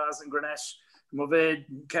Shiraz and Grenache, Mourvedre,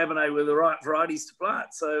 Cabernet were the right varieties to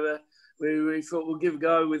plant. So we thought we'll give a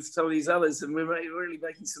go with some of these others, and we're really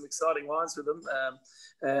making some exciting wines with them.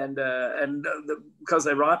 Because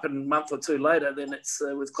they ripen a month or two later, then it's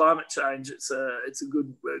with climate change, it's a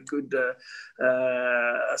good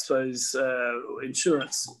I suppose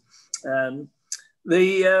insurance.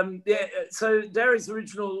 So Darry's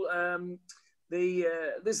original.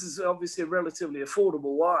 This is obviously a relatively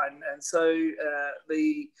affordable wine, and so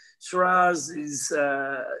the Shiraz is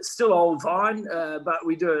still old vine, but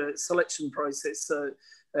we do a selection process. So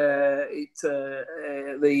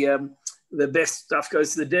the best stuff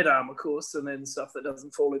goes to the dead arm, of course, and then stuff that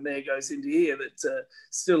doesn't fall in there goes into here. That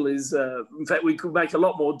still is. In fact, we could make a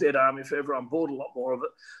lot more dead arm if everyone bought a lot more of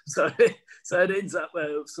it. So it ends up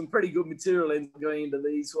some pretty good material going into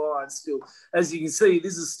these wines. Still, as you can see,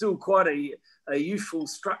 this is still quite a youthful,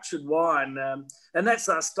 structured wine, and that's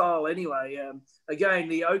our style anyway. Again,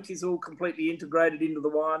 the oak is all completely integrated into the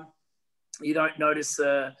wine. You don't notice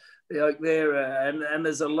the oak there, and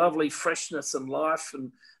there's a lovely freshness and life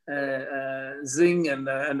and zing and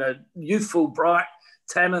a youthful, bright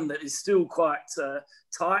tannin that is still quite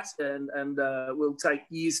tight and will take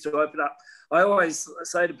years to open up. I always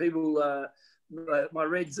say to people, my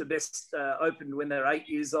reds are best opened when they're 8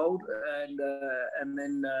 years old, and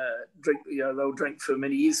then drink. They'll drink for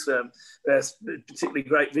many years. Particularly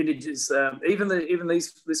great vintages. Even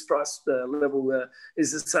this price level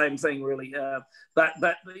is the same thing, really. But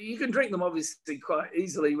you can drink them obviously quite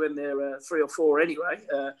easily when they're 3 or 4 anyway.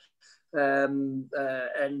 And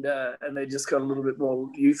they just got a little bit more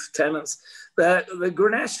youth tannins. The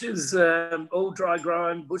Grenache is all dry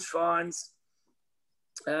grown bush vines.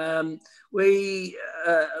 A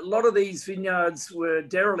lot of these vineyards were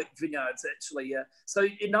derelict vineyards, actually. So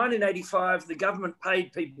in 1985, the government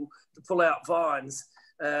paid people to pull out vines,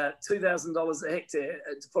 $2,000 a hectare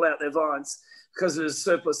to pull out their vines because there was a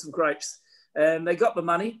surplus of grapes. And they got the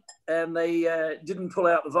money, and they didn't pull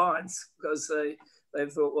out the vines because they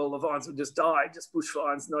thought, well, the vines would just die, just bush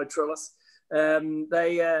vines, no trellis. And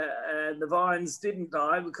the vines didn't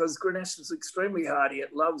die because Grenache is extremely hardy.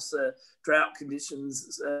 It loves drought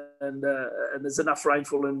conditions, and there's enough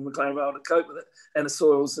rainfall in McLaren Vale to cope with it. And the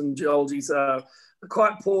soils and geologies are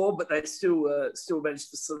quite poor, but they still manage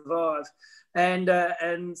to survive.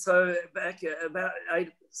 And so back about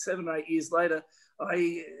 7 or 8 years later,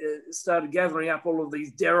 I started gathering up all of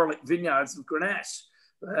these derelict vineyards of Grenache,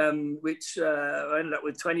 which I ended up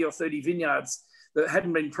with 20 or 30 vineyards that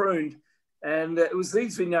hadn't been pruned. And it was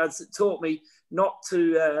these vineyards that taught me not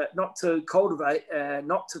to cultivate,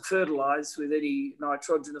 not to fertilise with any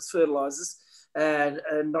nitrogenous fertilisers, and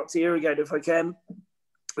not to irrigate if I can,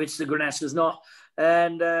 which the Grenache is not.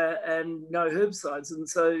 and no herbicides. And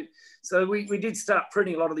so we did start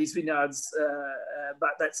pruning a lot of these vineyards,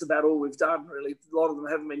 but that's about all we've done really. A lot of them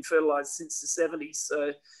haven't been fertilized since the 70s,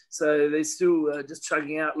 so they're still just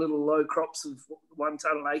chugging out little low crops of 1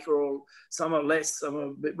 tonne an acre, or some are less, some are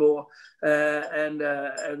a bit more,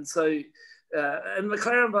 and so. And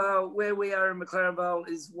McLaren Vale, where we are in McLaren Vale,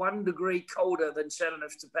 is 1 degree colder than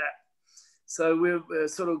Chateauneuf-du-Pape. So we're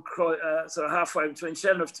sort of halfway between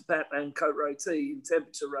Chateauneuf-du-Pape and Côte Rôtie in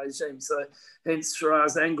temperature regime. So hence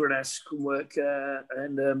Shiraz and Grenache can work.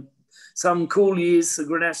 And some cool years, the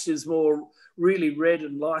Grenache is more really red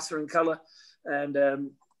and lighter in colour, and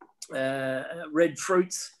red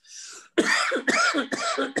fruits.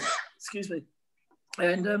 Excuse me.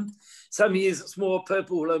 And some years it's more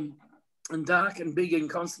purple and dark and big and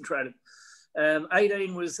concentrated.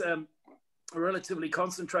 18 was a relatively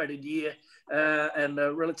concentrated year and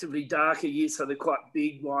a relatively darker year, so they're quite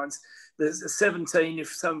big wines. There's a 17, if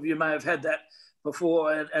some of you may have had that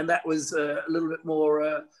before, and that was a little bit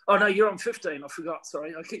more. Oh no, you're on 15. I forgot.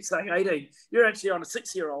 Sorry, I keep saying 18. You're actually on a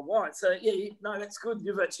 6-year-old wine. So yeah, no, that's good.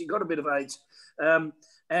 You've actually got a bit of age.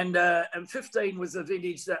 And 15 was a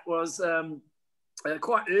vintage that was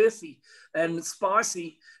quite earthy and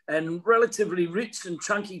spicy and relatively rich and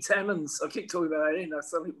chunky tannins. I keep talking about 18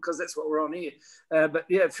 because that's what we're on here. But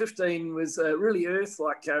yeah, 15 was really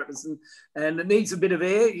earth-like characters, and it needs a bit of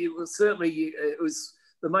air. It was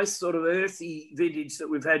the most sort of earthy vintage that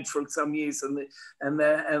we've had for some years, and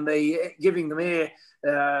they giving them air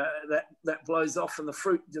that blows off, and the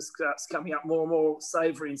fruit just starts coming up more and more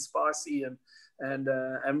savoury and spicy, and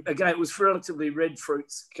again, it was relatively red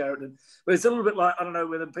fruits carroted. But it's a little bit like, I don't know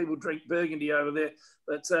whether people drink Burgundy over there,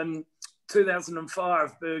 but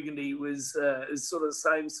 2005 Burgundy was is sort of the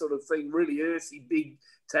same sort of thing, really earthy, big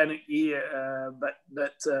tannic year, but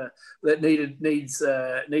that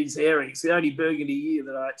needs airing. It's the only Burgundy year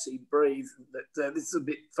that I actually breathe. But this is a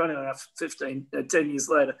bit funny enough, 10 years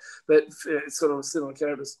later, but it's sort of similar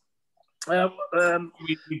characters. What have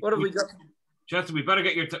we got? Chester, we better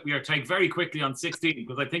get your take very quickly on 16,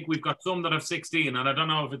 because I think we've got some that have 16, and I don't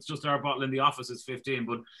know if it's just our bottle in the office is 15,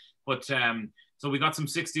 but so we got some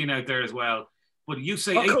 16 out there as well. But you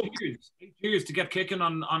say 8 years to get kicking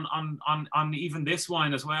on even this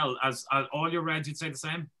wine as well as all your reds. You'd say the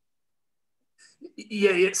same.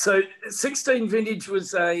 Yeah. So 16 vintage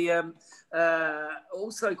was also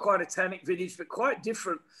quite a tannic vintage, but quite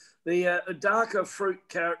different. The darker fruit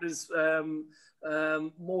characters.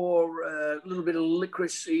 More a little bit of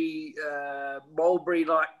licoricey,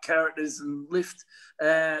 mulberry-like characters and lift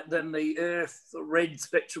than the earth red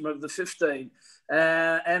spectrum of the 15.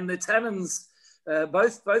 And the tannins,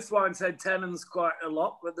 both wines had tannins quite a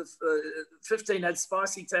lot, but the 15 had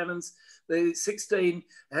spicy tannins. The 16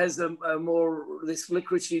 has a more this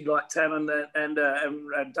licoricey-like tannin and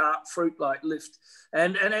a dark fruit-like lift.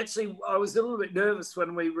 And actually, I was a little bit nervous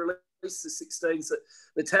when we released the 16s that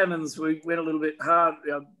the tannins we went a little bit hard,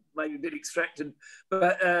 maybe a bit extracted,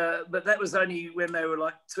 but that was only when they were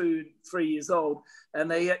like 2-3 years old, and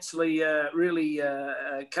they actually really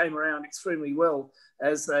came around extremely well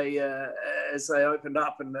as they opened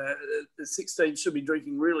up, and the 16 should be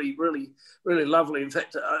drinking really, really, really lovely. In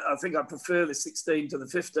fact, I think I prefer the 16 to the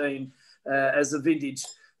 15 as a vintage,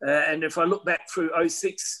 and if I look back through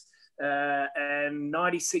 06 and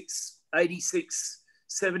 96, 86,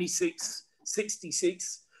 76,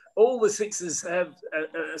 66, all the sixes have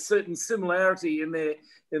a certain similarity in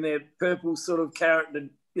their purple sort of carrot and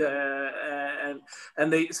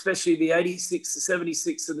especially the 86, the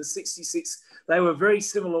 76 and the 66, they were very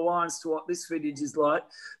similar wines to what this vintage is like.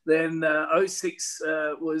 Then 06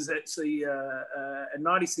 was actually, and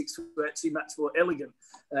 96 were actually much more elegant,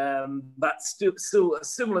 but still a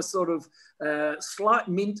similar sort of slight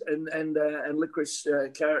mint and licorice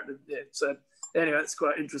carrot. Yeah, so anyway, it's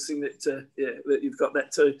quite interesting that you've got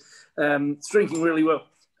that too. It's drinking really well.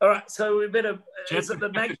 All right, so we better.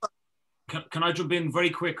 Can I jump in very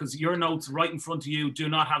quick, because your notes right in front of you do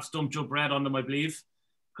not have Stump Jump Red on them, I believe,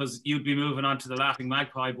 because you'd be moving on to the Laughing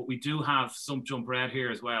Magpie, but we do have Stump Jump Red here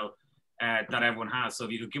as well that everyone has. So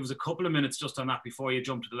if you could give us a couple of minutes just on that before you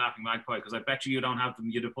jump to the Laughing Magpie, because I bet you don't have them.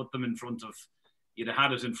 You'd have put them in front of, you'd have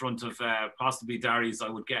had it in front of possibly Darius, I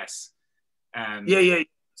would guess. Yeah,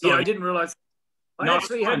 I didn't realise. I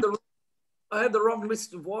actually had the wrong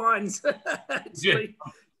list of wines. Actually.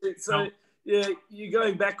 Yeah. So yeah, you're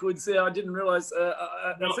going backwards there. I didn't realise.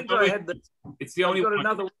 I think I had the. It's the only.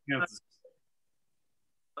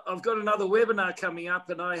 I've got another webinar coming up,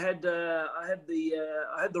 and I had the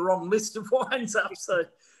wrong list of wines up. So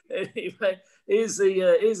anyway, here's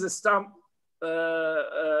a stump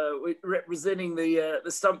representing the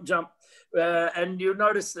stump jump and you'll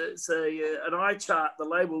notice that it's an eye chart. The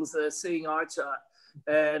label is a seeing eye chart,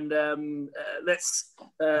 and that's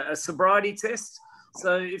a sobriety test.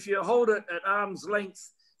 So if you hold it at arm's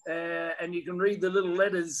length and you can read the little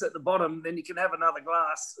letters at the bottom, then you can have another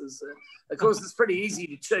glass. Of course, it's pretty easy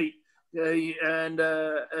to cheat. And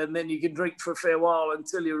then you can drink for a fair while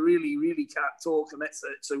until you really, really can't talk, and that's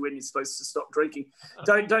actually when you're supposed to stop drinking.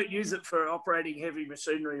 Don't use it for operating heavy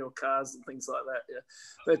machinery or cars and things like that. Yeah.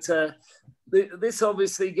 But this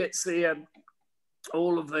obviously gets the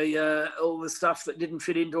all the stuff that didn't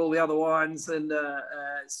fit into all the other wines, and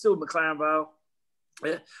still McLaren Vale.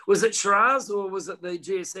 Was it Shiraz or was it the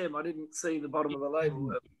GSM? I didn't see the bottom of the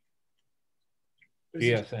label.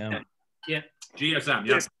 GSM. Yeah. GSM,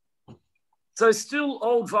 yeah. So still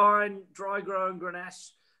old vine, dry grown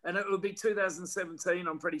Grenache, and it will be 2017,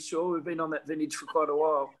 I'm pretty sure. We've been on that vintage for quite a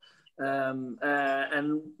while. And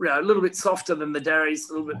a little bit softer than the Darries,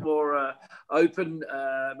 a little bit more open,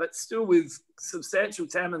 but still with substantial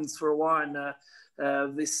tannins for a wine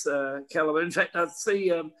this caliber. In fact, I see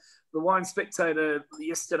the Wine Spectator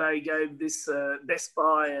yesterday gave this Best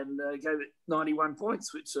Buy and gave it 91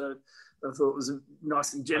 points, which I thought was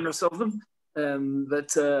nice and generous of them.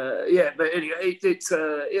 But anyway, it's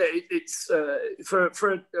for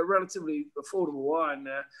a relatively affordable wine.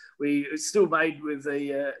 It's still made with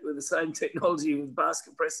the same technology with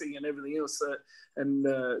basket pressing and everything else, and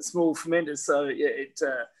small fermenters. So yeah,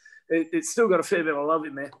 it's still got a fair bit of love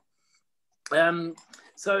in there.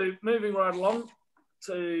 So moving right along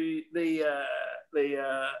to the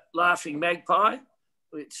Laughing Magpie,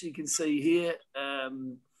 which you can see here.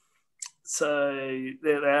 So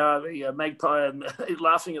there they are, the magpie and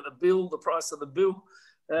laughing at the bill, the price of the bill.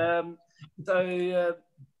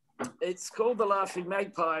 It's called the Laughing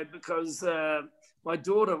Magpie because my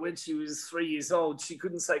daughter, when she was 3 years old, she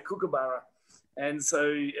couldn't say kookaburra. And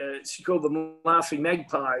so she called them Laughing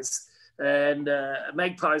Magpies. And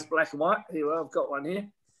magpie's black and white. Here, I've got one here.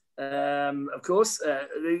 Of course,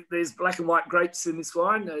 there's black and white grapes in this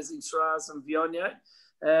wine, as in Shiraz and Viognier.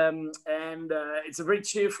 And it's a very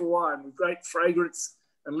cheerful wine with great fragrance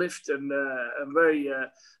and lift and very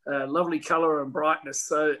lovely colour and brightness.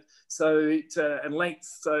 So and length.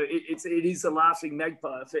 So it is a laughing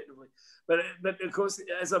magpie effectively. But of course,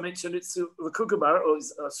 as I mentioned, it's the kookaburra.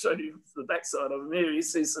 I'll show you the backside of him here. You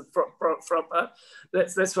see some front part.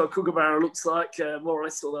 That's what a kookaburra looks like, more or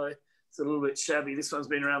less. Although it's a little bit shabby. This one's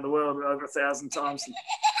been around the world over 1,000 times.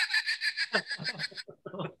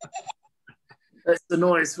 That's the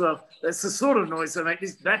noise. Well, that's the sort of noise I make.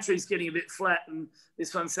 This battery's getting a bit flat, and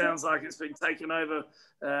this one sounds like it's been taken over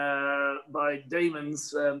by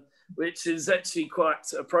demons, which is actually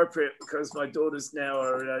quite appropriate because my daughters now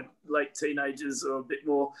are late teenagers or a bit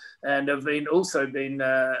more, and have also been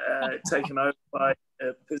taken over by,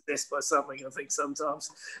 possessed by something, I think, sometimes.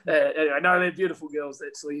 Anyway, no, they're beautiful girls,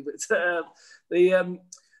 actually, but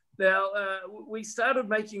we started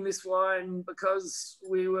making this wine because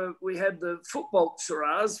we had the Football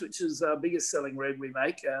Shiraz, which is our biggest selling red we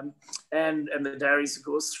make, and the Darries, of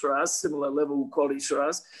course, Shiraz, similar level quality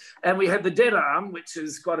Shiraz. And we had the Dead Arm, which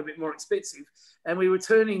is quite a bit more expensive. And we were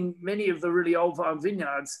turning many of the really old vine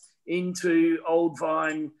vineyards into old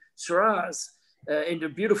vine Shiraz. Into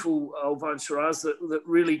beautiful old vine Shiraz that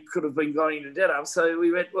really could have been going into Dead Arm. So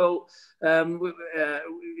we went, well,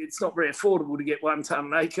 it's not very affordable to get 1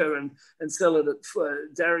 tonne an acre and sell it at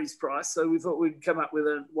Darry's price. So we thought we'd come up with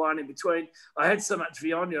a wine in between. I had so much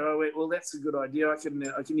Viognier, I went, well, that's a good idea. I can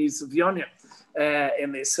use the Viognier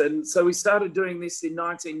in this. And so we started doing this in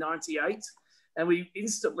 1998. And we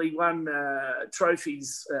instantly won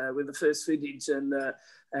trophies with the first vintage, and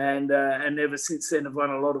ever since then have won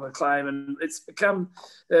a lot of acclaim. And it's become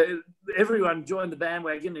everyone joined the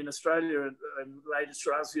bandwagon in Australia and later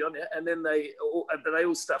Shiraz Viognier, and then they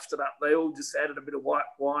all stuffed it up. They all just added a bit of white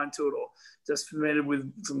wine to it, or just fermented with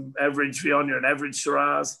some average Viognier and average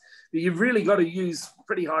Shiraz. But you've really got to use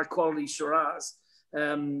pretty high quality Shiraz,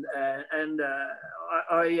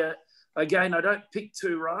 Again, I don't pick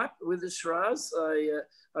too ripe with the Shiraz.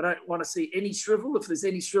 I don't want to see any shrivel. If there's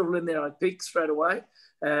any shrivel in there, I pick straight away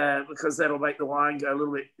because that'll make the wine go a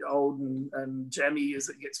little bit old and jammy as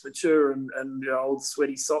it gets mature and old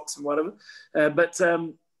sweaty socks and whatever.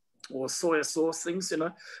 Or soya sauce things, you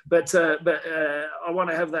know. But I want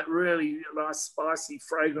to have that really nice, spicy,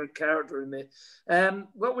 fragrant character in there.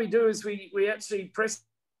 What we do is we actually press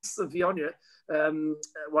the Viognier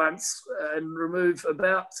once and remove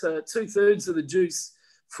about 2/3 of the juice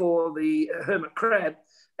for the hermit crab,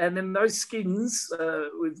 and then those skins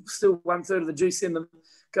with still 1/3 of the juice in them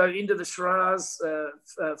go into the Shiraz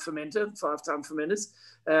fermenter, 5-ton fermenters,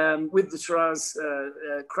 with the Shiraz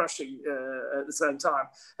crushing at the same time.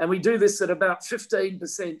 And we do this at about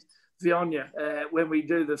 15% Viognier when we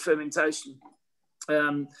do the fermentation.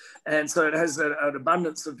 And so it has an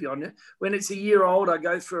abundance of Viognier. When it's a year old, I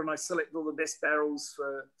go through and I select all the best barrels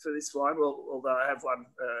for this wine. Well, although I have one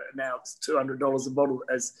now, it's $200 a bottle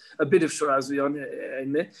as a bit of Shiraz Viognier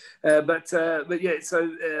in there. But yeah, so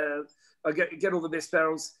I get all the best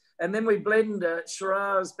barrels. And then we blend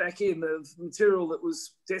Shiraz back in, the material that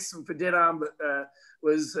was destined for dead arm, but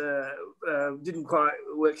didn't quite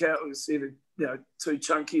work out. It was either too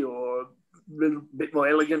chunky or a little bit more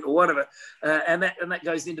elegant or whatever. And that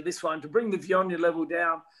goes into this wine to bring the Viognier level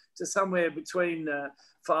down to somewhere between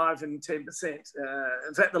 5 and 10%.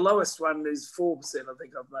 In fact, the lowest one is 4%, I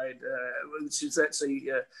think I've made, which is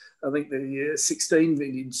actually, I think, the 16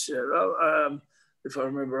 vintage, if I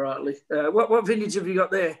remember rightly. What vintage have you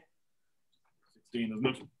got there? 16, isn't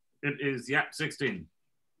it? It is, yeah, 16.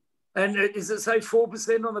 And does it say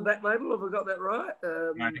 4% on the back label? Have I got that right?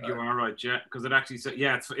 I think you are right, yeah, because it actually said,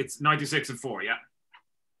 yeah, it's 96 and 4, yeah.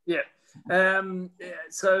 Yeah.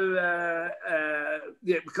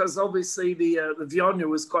 Because obviously the Viognier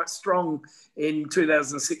was quite strong in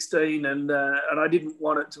 2016, and I didn't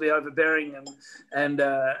want it to be overbearing, and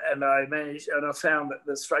I found that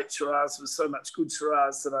the straight Shiraz was so much good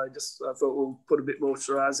Shiraz that I thought we'll put a bit more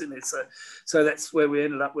Shiraz in it. So that's where we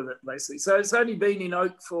ended up with it basically. So it's only been in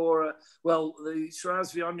oak for the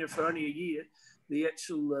Shiraz Viognier for only a year. The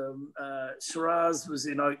actual Shiraz was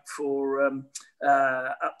in oak for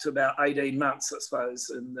up to about 18 months, I suppose,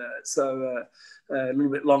 and so a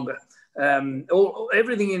little bit longer.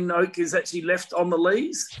 Everything in oak is actually left on the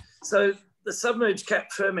lees. So the submerged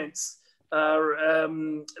cap ferments are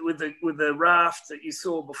with the raft that you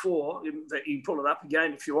saw before, that you pull it up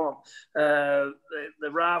again if you want.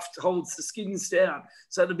 The raft holds the skins down.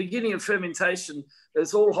 So at the beginning of fermentation,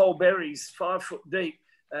 there's all whole berries, 5 foot deep.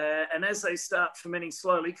 And as they start fermenting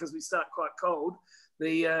slowly, because we start quite cold,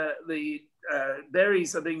 the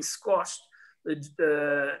berries are being squashed.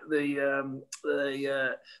 The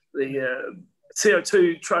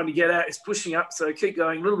CO2 trying to get out is pushing up. So keep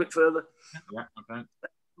going a little bit further. Yeah, okay.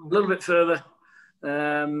 A little bit further.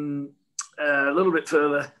 A little bit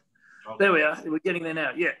further. Okay. There we are. We're getting there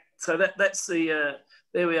now. Yeah. So that's the.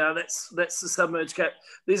 There we are. That's the submerged cap.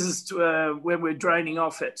 This is when we're draining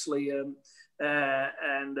off actually.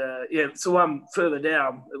 It's the one further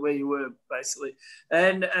down where you were basically,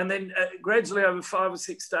 and then gradually over 5 or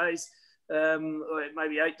 6 days, or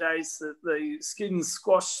maybe 8 days, the skins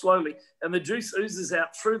squash slowly, and the juice oozes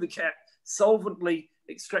out through the cap, solvently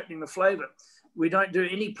extracting the flavour. We don't do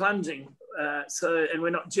any plunging, and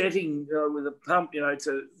we're not jetting with a pump,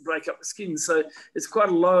 to break up the skins. So it's quite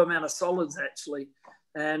a low amount of solids actually,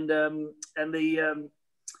 then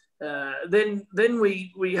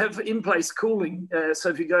we have in-place cooling. So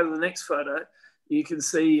if you go to the next photo, you can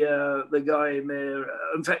see the guy in there.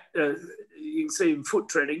 In fact, you can see him foot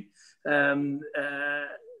treading, and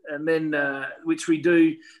then which we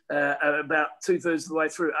do about 2/3 of the way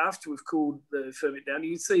through after we've cooled the ferment down.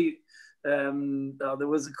 You can see there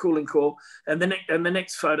was a cooling coil, and the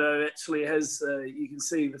next photo actually has you can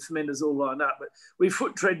see the fermenters all lined up. But we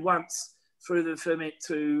foot tread once through the ferment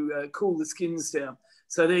to cool the skins down.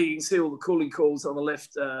 So there you can see all the cooling coils on the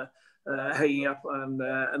left hanging up,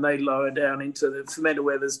 and they lower down into the fermenter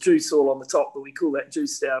where there's juice all on the top, but we cool that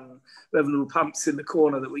juice down. We have little pumps in the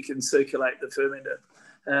corner that we can circulate the fermenter.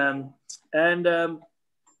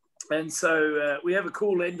 And so we have a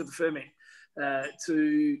cool end of the ferment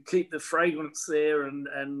to keep the fragrance there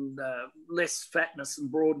and less fatness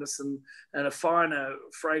and broadness and a finer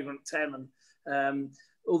fragrant tannin.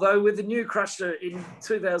 Although with the new crusher in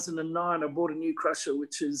 2009, I bought a new crusher,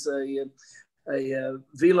 which is a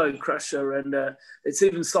velo crusher, and it's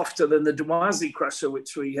even softer than the Demoisy crusher,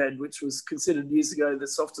 which we had, which was considered years ago the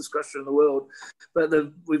softest crusher in the world. But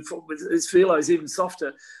with this velo is even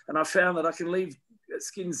softer, and I found that I can leave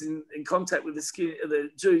skins in contact with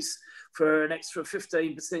the juice for an extra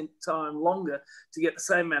 15% time longer to get the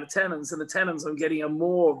same amount of tannins. And the tannins I'm getting are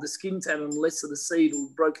more of the skin tannin, less of the seed or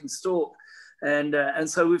broken stalk. And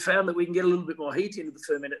so we found that we can get a little bit more heat into the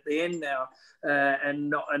ferment at the end now, and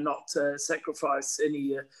not sacrifice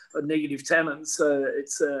any negative tannins. So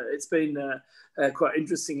it's been quite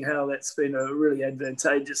interesting how that's been a really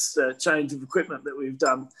advantageous change of equipment that we've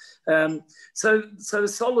done. So the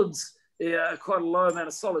solids are quite a low amount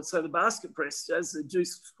of solids. So the basket press, as the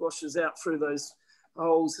juice squashes out through those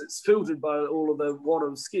holes, it's filtered by all of the water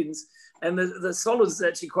of skins, and the solids is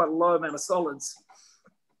actually quite a low amount of solids.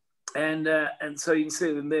 and so you can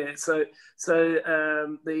see them there. So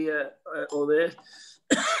or there,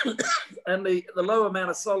 and the low amount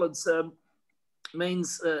of solids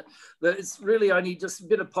means that it's really only just a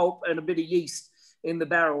bit of pulp and a bit of yeast in the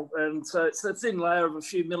barrel, and so it's a thin layer of a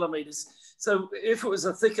few millimeters. So if it was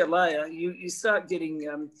a thicker layer, you start getting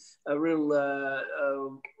a real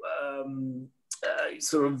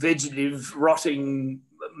sort of vegetative, rotting,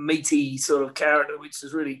 meaty sort of character, which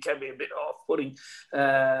is really can be a bit off-putting,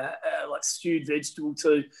 like stewed vegetable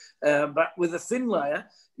too. But with a thin layer,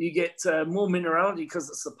 you get more minerality because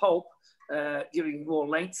it's the pulp, giving more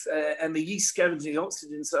length, and the yeast scavenging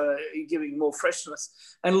oxygen, so you're giving more freshness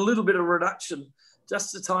and a little bit of reduction,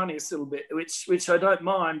 just the tiniest little bit, which I don't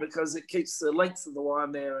mind because it keeps the length of the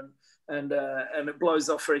wine there, and it blows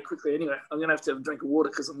off very quickly. Anyway, I'm going to have a drink of water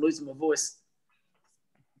because I'm losing my voice.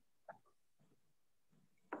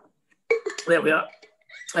 There we are.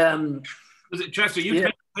 Chester, you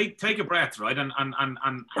take a breath, right, and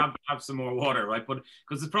have some more water, right? But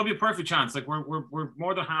because it's probably a perfect chance. Like we're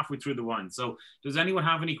more than halfway through the wine. So does anyone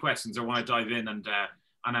have any questions or want to dive in and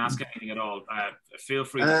ask anything at all? Feel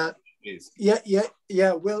free, please.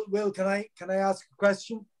 Yeah. Will, can I ask a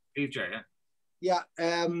question? Please, Jay. Yeah.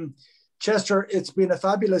 Chester, it's been a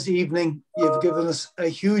fabulous evening. You've given us a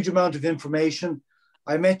huge amount of information.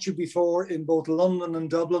 I met you before in both London and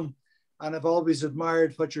Dublin, and I've always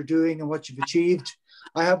admired what you're doing and what you've achieved.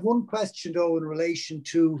 I have one question, though, in relation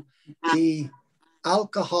to the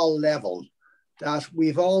alcohol level that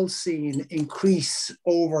we've all seen increase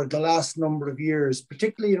over the last number of years,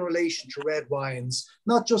 particularly in relation to red wines,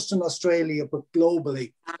 not just in Australia, but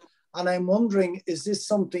globally. And I'm wondering, is this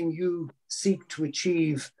something you seek to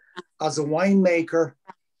achieve as a winemaker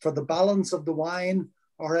for the balance of the wine,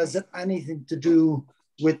 or has it anything to do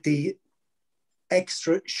with the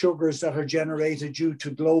extra sugars that are generated due to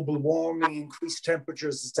global warming, increased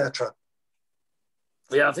temperatures, etc.?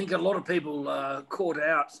 Yeah, I think a lot of people caught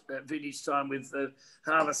out at vintage time with the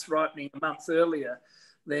harvest ripening a month earlier.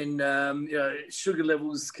 Then sugar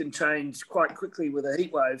levels can change quite quickly with a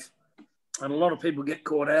heat wave, and a lot of people get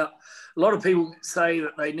caught out. A lot of people say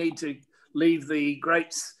that they need to leave the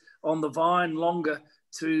grapes on the vine longer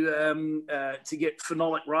to get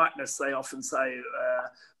phenolic ripeness, they often say.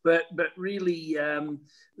 But really,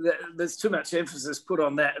 there's too much emphasis put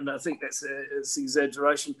on that, and I think that's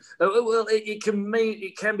exaggeration. Well, it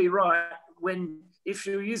can be right if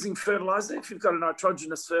you're using fertilizer. If you've got a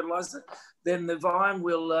nitrogenous fertilizer, then the vine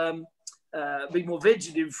will be more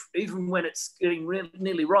vegetative. Even when it's getting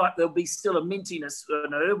nearly ripe, there'll be still a mintiness,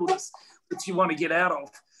 an herbalness, which you want to get out of.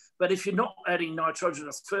 But if you're not adding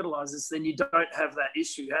nitrogenous fertilizers, then you don't have that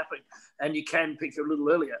issue happening, and you can pick a little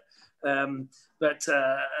earlier. But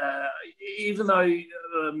even though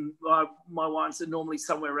my wines are normally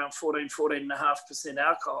somewhere around 14.5%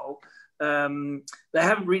 alcohol, they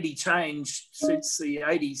haven't really changed since the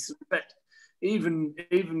 80s. In fact, even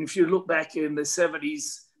if you look back in the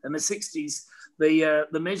 70s and the 60s,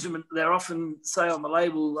 the measurement, they're often say on the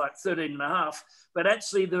label like 13.5, but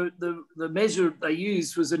actually the measure they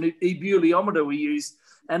used was an ebuliometer we used,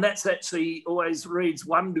 and that's actually always reads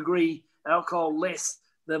 1 degree alcohol less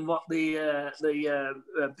than what the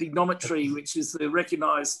pignometry, which is the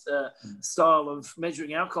recognised style of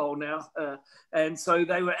measuring alcohol now. And so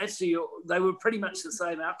they were pretty much the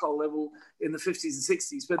same alcohol level in the 50s and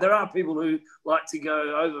 60s. But there are people who like to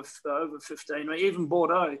go over 15. Even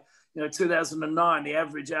Bordeaux, 2009, the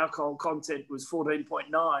average alcohol content was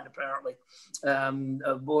 14.9 apparently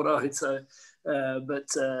of Bordeaux. So,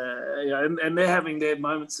 and they're having their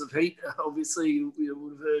moments of heat. Obviously, we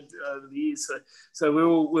would have heard over the years. So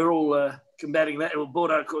we're all combating that. Well,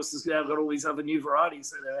 Bordeaux, of course, has now got all these other new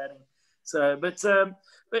varieties that they're adding. So, but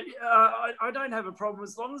I don't have a problem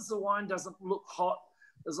as long as the wine doesn't look hot,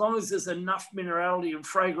 as long as there's enough minerality and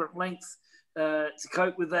fragrant length to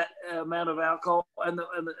cope with that amount of alcohol, and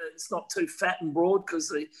it's not too fat and broad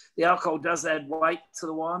because the alcohol does add weight to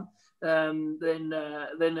the wine. Then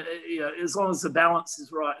as long as the balance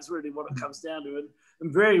is right, is really what it comes down to.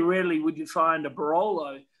 And very rarely would you find a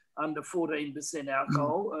Barolo under 14%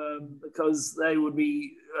 alcohol because they would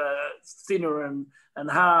be thinner and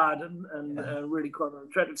hard and really quite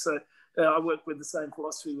unattractive. So I work with the same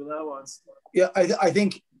philosophy with our wines. Yeah, I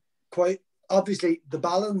think quite obviously the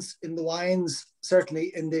balance in the wines,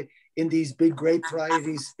 certainly in these big grape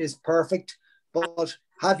varieties, is perfect. But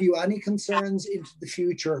have you any concerns into the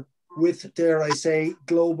future with, dare I say,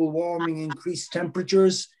 global warming, increased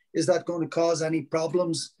temperatures? Is that going to cause any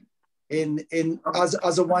problems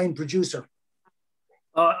as a wine producer?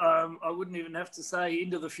 I wouldn't even have to say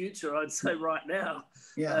into the future. I'd say right now.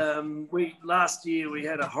 Yeah. Last year we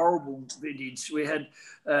had a horrible vintage. We had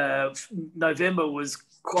November was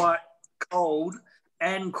quite cold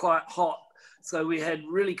and quite hot, so we had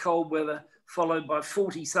really cold weather followed by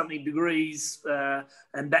 40-something degrees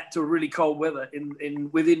and back to really cold weather in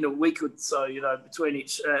within a week or so. Between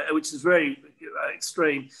each, which is very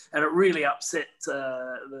extreme, and it really upset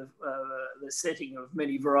the setting of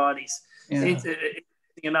many varieties. Yeah.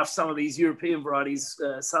 Enough, some of these European varieties,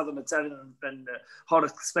 Southern Italian and hotter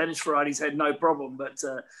Spanish varieties had no problem, but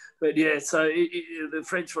yeah, so the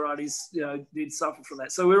French varieties, did suffer from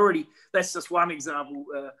that. So that's just one example.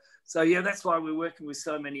 So yeah, that's why we're working with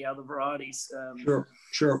so many other varieties.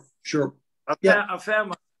 Sure. I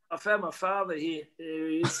found my father here. Here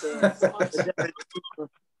he is.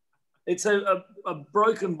 It's a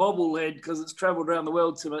broken bobblehead because it's travelled around the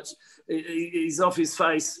world too much. He's off his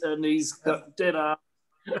face and he's got dead arm.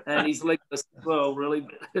 And he's legless as well, really.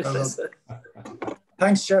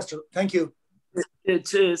 Thanks, Chester. Thank you. Yeah,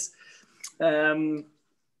 cheers. So,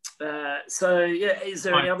 is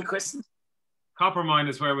there any other questions? Copper mine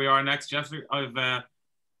is where we are next, Chester. I've a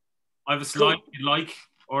slide if you like,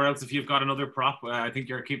 or else if you've got another prop, I think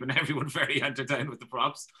you're keeping everyone very entertained with the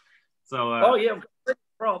props. So. Oh yeah,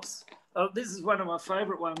 props. This is one of my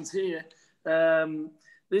favourite ones here.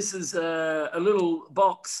 This is a little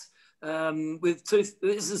box.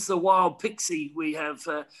 This is the wild pixie we have.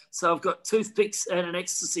 So I've got toothpicks and an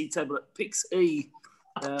ecstasy tablet, Pix E.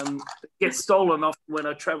 Gets stolen often when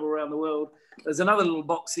I travel around the world. There's another little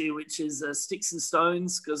box here which is sticks and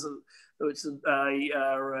stones, because it's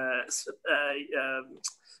a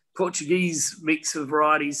Portuguese mix of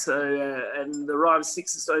varieties. So and the rhyme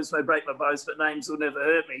 "sticks and stones may break my bones, but names will never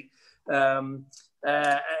hurt me."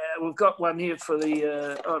 We've got one here for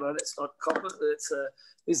the. Oh no, that's not copper.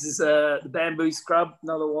 This is the Bamboo Scrub,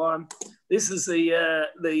 another wine. This is the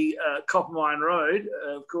Copper Mine Road,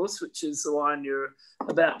 of course, which is the wine you're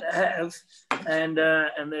about to have, and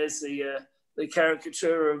there's the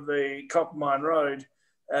caricature of the Copper Mine Road.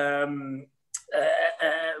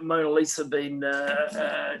 Mona Lisa being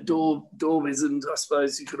door-visioned, I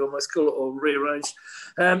suppose you could almost call it, or rearranged.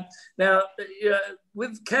 Now,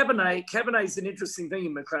 with Cabernet is an interesting thing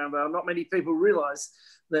in McLaren Vale. Not many people realise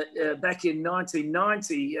that back in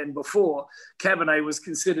 1990 and before, Cabernet was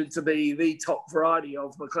considered to be the top variety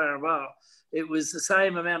of McLaren Vale. It was the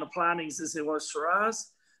same amount of plantings as there was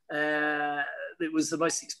Shiraz. It was the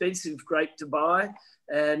most expensive grape to buy,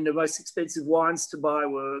 and the most expensive wines to buy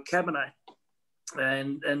were Cabernet.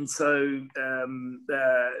 And so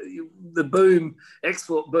the boom,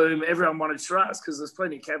 export boom, everyone wanted Shiraz because there's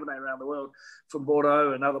plenty of Cabernet around the world from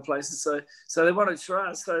Bordeaux and other places. So they wanted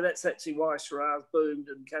Shiraz. So that's actually why Shiraz boomed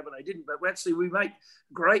and Cabernet didn't. But we make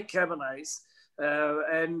great Cabernets,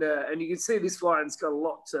 and you can see this wine's got a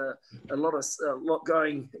lot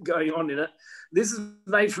going on in it. This is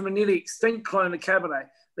made from a nearly extinct clone of Cabernet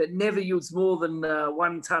that never yields more than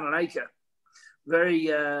 1 tonne an acre.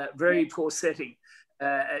 Very poor setting.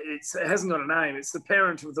 It hasn't got a name. It's the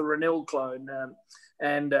parent of the Renel clone,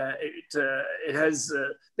 and it has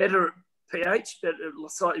better pH,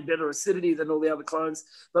 slightly better acidity than all the other clones.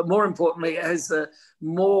 But more importantly, it has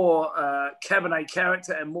more Cabernet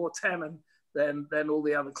character and more tannin than all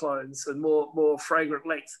the other clones, and more fragrant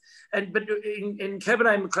length. But in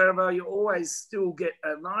Cabernet McLaren Vale, you always still get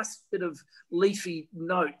a nice bit of leafy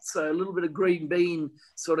note, so a little bit of green bean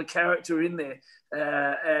sort of character in there.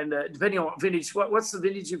 And depending on what vintage, what's the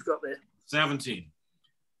vintage you've got there? 17.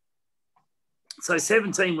 So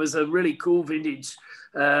 17 was a really cool vintage.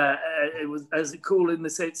 It was cool in the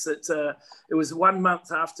sense that it was 1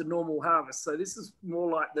 month after normal harvest. So this is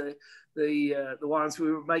more like the wines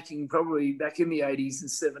we were making probably back in the 80s and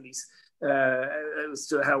 70s. It was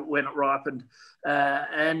to how when it ripened,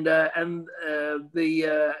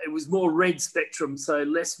 it was more red spectrum, so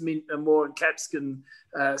less mint and more capsicum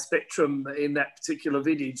spectrum in that particular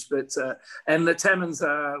vintage. But and the tannins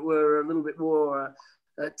were a little bit more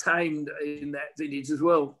tamed in that vintage as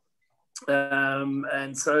well. But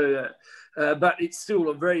it's still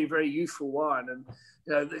a very, very youthful wine. And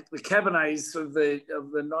the Cabernets of the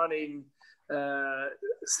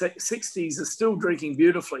 1960s are still drinking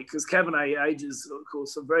beautifully, because Cabernet ages, of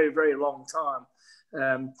course, a very, very long time.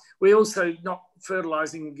 We also not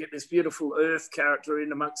fertilising and get this beautiful earth character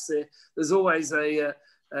in amongst there. There's always a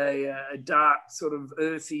a dark sort of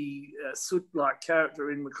earthy soot-like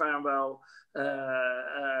character in McLaren Vale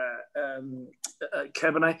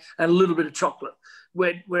Cabernet, and a little bit of chocolate.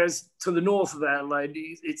 Whereas to the north of Adelaide,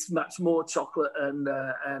 it's much more chocolate and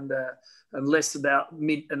less about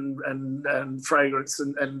mint and fragrance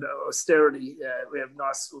and austerity. We have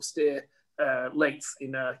nice austere length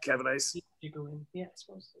in Cabernets. Yeah, I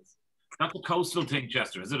suppose it's not the coastal thing,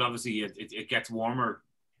 Chester, is it? Obviously, it gets warmer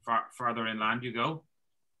farther inland you go.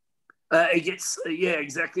 It gets, yeah,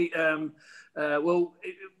 exactly. Well,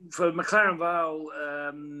 for McLaren Vale,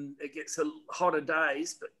 it gets hotter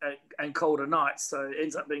days and colder nights, so it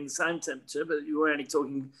ends up being the same temperature, but you're only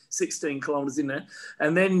talking 16 kilometres in there.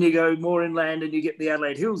 And then you go more inland and you get the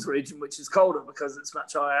Adelaide Hills region, which is colder because it's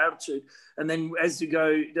much higher altitude. And then as you go,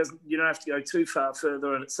 you don't have to go too far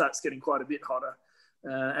further, and it starts getting quite a bit hotter.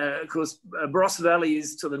 And of course, Barossa Valley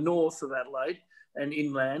is to the north of Adelaide and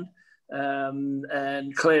inland.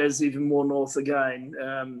 And Clare's even more north again.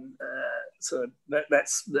 So they're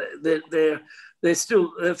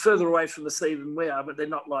still further away from the sea than we are, but they're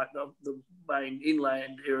not like the main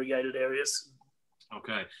inland irrigated areas.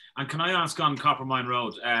 Okay. And can I ask on Coppermine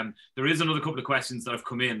Road, there is another couple of questions that have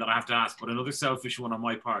come in that I have to ask, but another selfish one on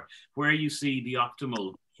my part, where you see the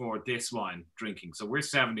optimal for this wine drinking. So we're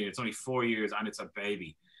 70, it's only 4 years and it's a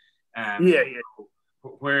baby. Yeah.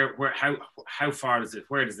 How far does it?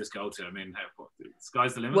 Where does this go to? I mean,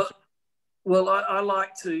 sky's the limit. Well, I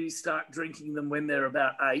like to start drinking them when they're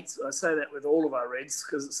about 8. I say that with all of our reds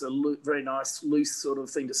because it's a very nice, loose sort of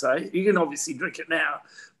thing to say. You can obviously drink it now,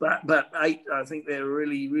 but 8, I think they're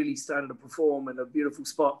really, really starting to perform in a beautiful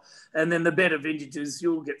spot. And then the better vintages,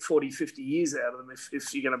 you'll get 40, 50 years out of them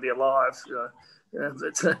if you're going to be alive.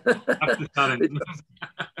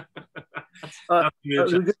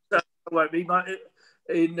 Won't be.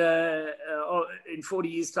 In 40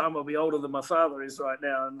 years' time, I'll be older than my father is right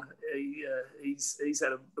now, and he's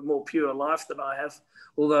had a more pure life than I have.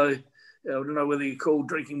 Although I don't know whether you call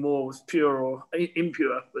drinking more was pure or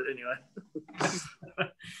impure, but anyway.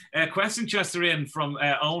 A question, Chester, in from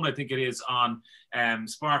Owen, I think it is, on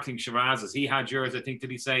sparkling Shirazes. He had yours, I think,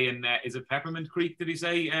 did he say, in, is it Peppermint Creek, did he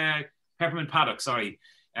say? Peppermint Paddock, sorry,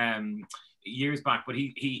 years back. But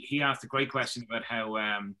he asked a great question about how...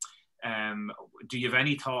 do you have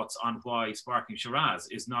any thoughts on why sparkling Shiraz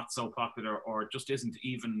is not so popular, or just isn't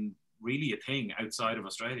even really a thing outside of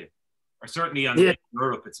Australia, or certainly in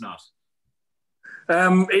Europe it's not?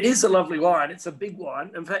 It is a lovely wine. It's a big wine.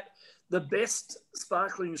 In fact, the best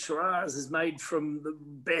sparkling Shiraz is made from the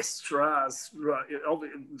best Shiraz. Right, it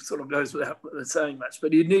sort of goes without saying much,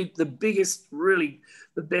 but you need the biggest, really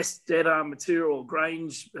the best dead arm material,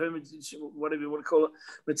 Grange, Hermitage, whatever you want to call it,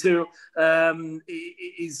 material,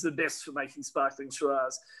 is the best for making sparkling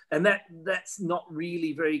Shiraz. And that's not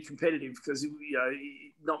really very competitive because,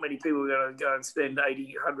 not many people are going to go and spend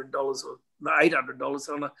 $80, $100 or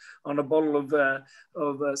 $800 on a bottle of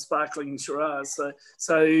sparkling Shiraz.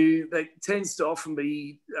 So it tends to often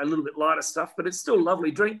be a little bit lighter stuff, but it's still a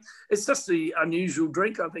lovely drink. It's just the unusual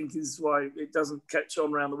drink, I think, is why it doesn't catch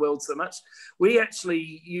on around the world so much. We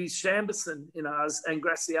actually use Chambourcin in ours and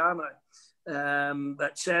Graciano.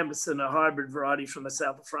 That Chambourcin, a hybrid variety from the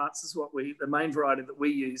south of France, is the main variety that we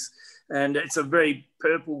use. And it's a very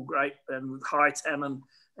purple grape and with high tannin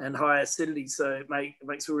and high acidity, so it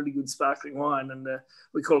makes a really good sparkling wine, and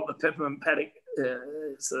we call it the Peppermint Paddock,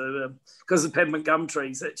 because the peppermint gum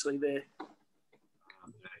trees actually there.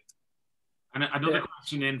 And another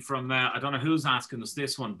question in from I don't know who's asking us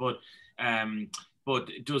this one, but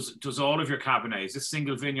does all of your Cabernets, this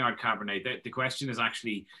single vineyard Cabernet, the question is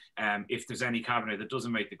actually if there's any Cabernet that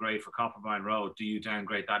doesn't make the grade for Coppermine Road, do you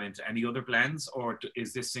downgrade that into any other blends, or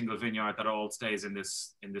is this single vineyard that all stays in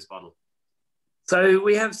this bottle? So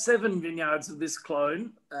we have 7 vineyards of this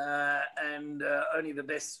clone, and only the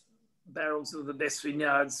best barrels of the best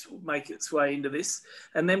vineyards make its way into this.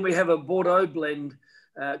 And then we have a Bordeaux blend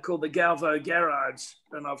called the Galvo Garage,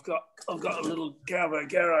 and I've got a little Galvo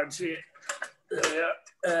Garage here.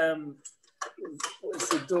 Where's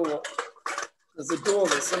the door? There's a door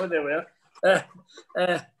there. So there we are.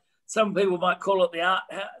 Some people might call it the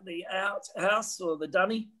outhouse or the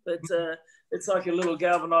dunny, but it's like a little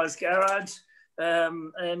galvanized garage.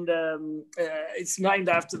 It's named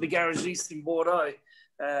after the garagiste in Bordeaux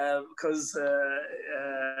because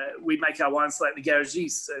we make our wines like the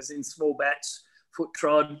garagiste, as in small batch, foot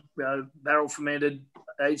trod, barrel fermented,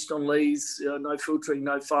 aged on lees, no filtering,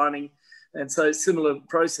 no fining. And so similar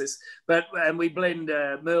process, and we blend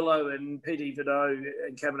Merlot and Petit Verdot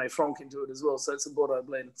and Cabernet Franc into it as well. So it's a Bordeaux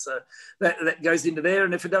blend. So that goes into there.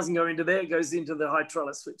 And if it doesn't go into there, it goes into the high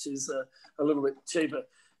trellis, which is a little bit cheaper.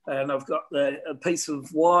 and I've got a piece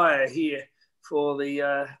of wire here for the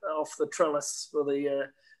off the trellis for the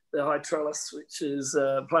high trellis, which is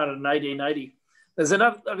planted in 1880.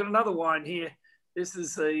 I've got another wine here. This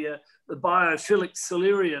is the biophilic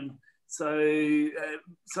Silurian. So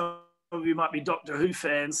some of you might be Doctor Who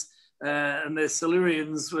fans, and the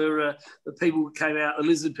Silurians were the people who came out, the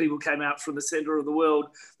lizard people came out from the centre of the world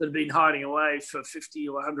that had been hiding away for 50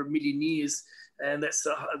 or 100 million years, and that's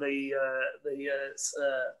the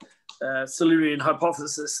Silurian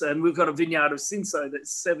hypothesis. And we've got a vineyard of Cinsault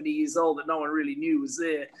that's 70 years old that no one really knew was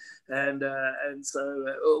there, and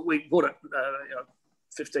so we bought it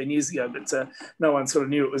 15 years ago, but no one sort of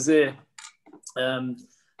knew it was there.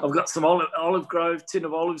 I've got some olive grove, tin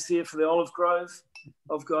of olives here for the olive grove.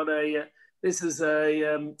 I've got this is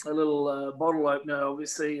a little bottle opener,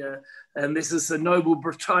 obviously, and this is the noble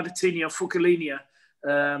Botrytis fuculinea,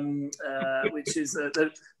 which is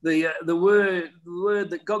the word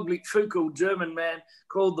that Gottlieb Foucault, German man,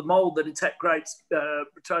 called the mold that attacked grapes,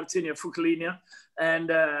 Botrytis fuculinea, and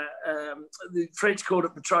the French called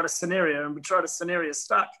it Botrytis cinerea, and Botrytis cinerea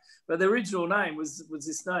stuck, but the original name was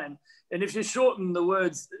this name. And if you shorten the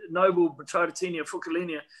words noble Botrytis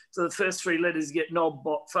fuculinea to the first three letters, you get knob,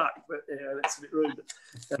 bot, fuck. But that's a bit rude.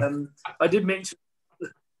 But, I did mention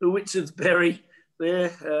the witch's berry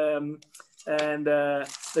there, and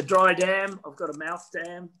the dry dam. I've got a mouth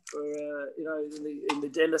dam for in the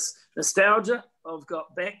dentist. Nostalgia. I've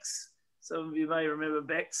got Beck's. Some of you may remember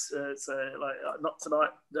Beck's. It's like not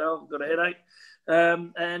tonight, Dale. I've got a headache.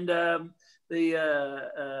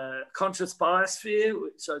 The conscious biosphere,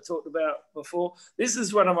 which I talked about before. This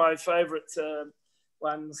is one of my favourite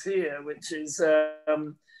ones here, which is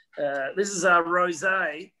this is our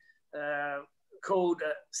rosé called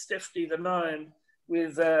Stephanie the Gnome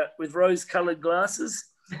with rose-coloured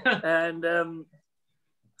glasses, and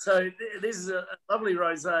so this is a lovely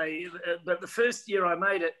rosé. But the first year I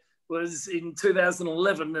made it was in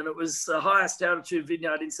 2011, and it was the highest altitude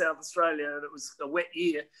vineyard in South Australia, and it was a wet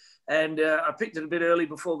year. And I picked it a bit early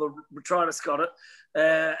before the botrytis got it,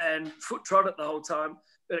 and foot trod it the whole time.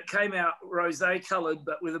 But it came out rosé coloured,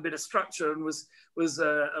 but with a bit of structure, and was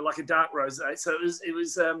like a dark rosé. So it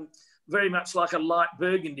was very much like a light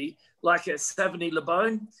burgundy, like a Sauvignon Le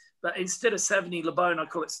Bon. But instead of Sauvignon Le Bon, I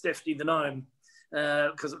call it Stephanie the Gnome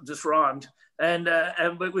because it just rhymed.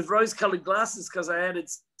 But with rose-coloured glasses, because I added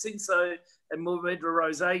Cinsault and Mourvedre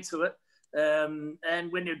rosé to it.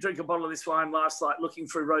 And when you drink a bottle of this wine, life's like looking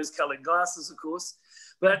through rose-coloured glasses, of course.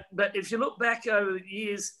 But if you look back over the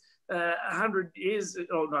years, 100 years,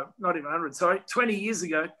 oh no, not even 100, sorry, 20 years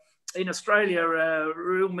ago, in Australia,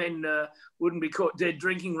 real men wouldn't be caught dead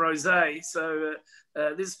drinking rosé. So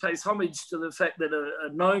this pays homage to the fact that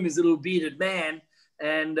a gnome is a little bearded man,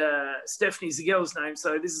 and Stephanie's the girl's name.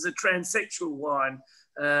 So this is a transsexual wine.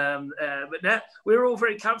 But now we're all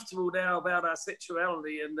very comfortable now about our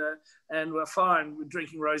sexuality, and we're fine with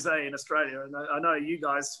drinking rosé in Australia. And I know you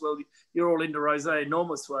guys, well, you're all into rosé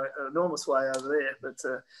enormous way over there. But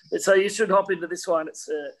so you should hop into this one. It's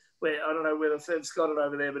where I don't know whether Fev's got it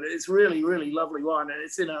over there, but it's really, really lovely wine, and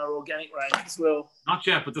it's in our organic range as well. Not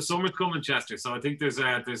yet, but the summer's coming, Chester. So I think there's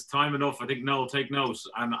time enough. I think Noel, take note,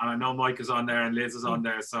 and I know Mike is on there and Liz is on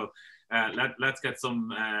there. So. Let's get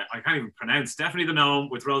some. I can't even pronounce Stephanie the Gnome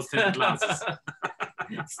with rose-tinted glasses.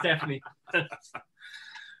 Stephanie.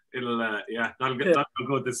 That'll go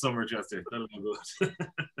good this summer, Chester. That'll go good.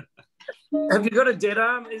 Have you got a dead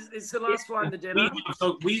arm? Is the last one the dead arm?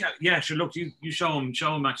 Sure. Look, you show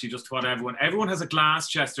them actually just what everyone has a glass,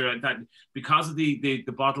 Chester, that because of the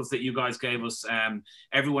bottles that you guys gave us,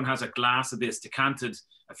 everyone has a glass of this decanted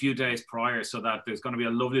a few days prior, so that there's going to be a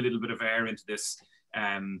lovely little bit of air into this.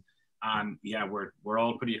 And yeah, we're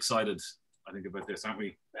all pretty excited, I think, about this, aren't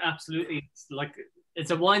we? Absolutely. It's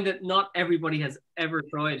a wine that not everybody has ever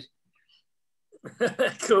tried.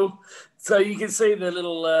 Cool. So you can see the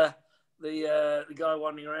little the guy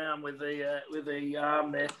wandering around with the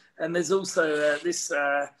arm there, and there's also this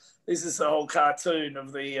is the whole cartoon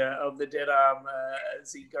of the dead arm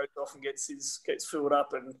as he goes off and gets filled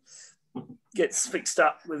up and gets fixed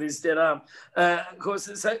up with his dead arm. Of course,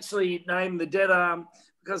 it's actually named the dead arm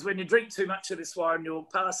because when you drink too much of this wine, you'll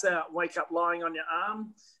pass out and wake up lying on your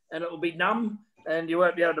arm, and it will be numb and you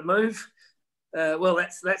won't be able to move. Well,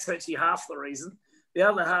 that's actually half the reason. The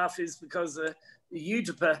other half is because the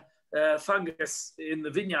Eutypa fungus in the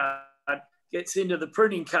vineyard gets into the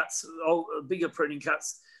pruning cuts, bigger pruning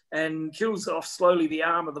cuts, and kills off slowly the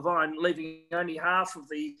arm of the vine, leaving only half of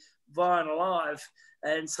the vine alive.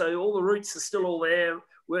 And so all the roots are still all there,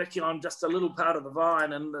 working on just a little part of the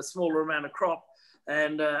vine and a smaller amount of crop.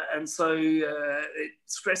 And so it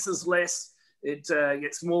stresses less, it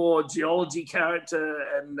gets more geology character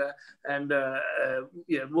and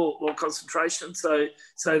more concentration. So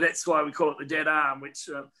that's why we call it the dead arm, which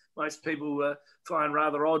most people find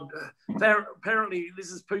rather odd. Apparently,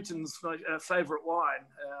 this is Putin's favourite wine.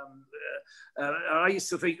 I used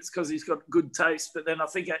to think it's because he's got good taste, but then I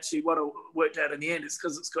think actually what I worked out in the end is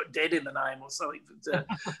because it's got dead in the name or something.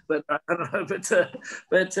 But I don't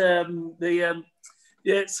know.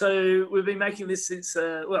 Yeah, so we've been making this since,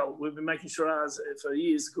 we've been making Shiraz for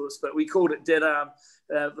years, of course, but we called it Dead Arm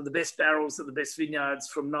for the best barrels of the best vineyards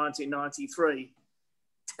from 1993.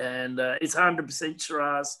 And it's 100%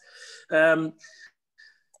 Shiraz.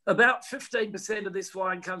 About 15% of this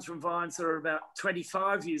wine comes from vines that are about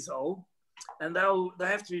 25 years old. And they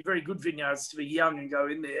have to be very good vineyards to be young and go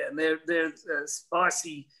in there. And they're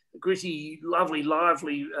spicy, gritty, lovely,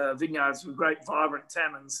 lively vineyards with great vibrant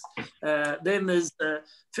tannins. Then there's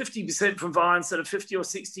 50% from vines that are 50 or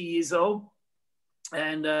 60 years old.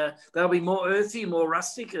 And they'll be more earthy, more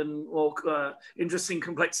rustic, and more interesting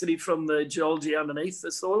complexity from the geology underneath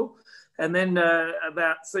the soil. And then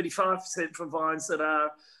about 35% from vines that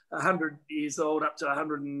are 100 years old up to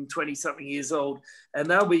 120 something years old. And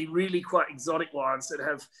they'll be really quite exotic wines that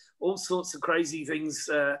have all sorts of crazy things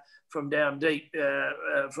from down deep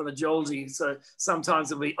from the geology. So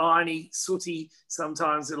sometimes it'll be irony, sooty,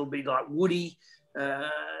 sometimes it'll be like woody,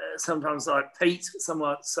 sometimes like peat,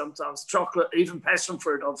 sometimes chocolate, even passion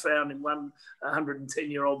fruit I've found in one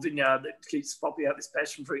 110-year-old vineyard that keeps popping out this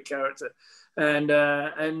passion fruit character.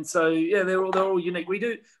 And so yeah, they're all unique. We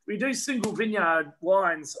do single vineyard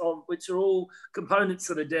wines which are all components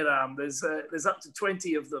of the dead arm. There's up to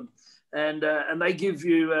 20 of them, and they give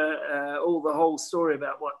you all the whole story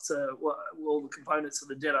about what all the components of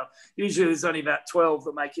the dead arm. Usually there's only about 12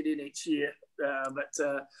 that make it in each year, but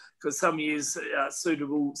because some years are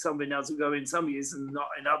suitable, some vineyards will go in some years and not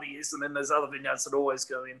in other years, and then there's other vineyards that always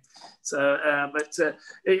go in. So,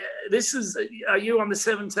 this is, are you on the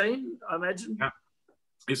 17, I imagine? Yeah.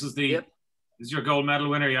 This is this is your gold medal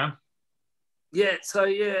winner, yeah? Yeah, so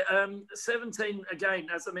 17, again,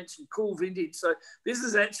 as I mentioned, cool vintage. So this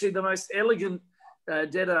is actually the most elegant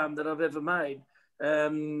dead arm that I've ever made. But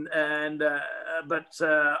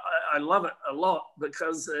I love it a lot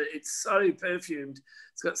because it's so perfumed.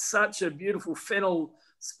 It's got such a beautiful fennel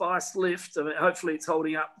spice lift. I mean, hopefully it's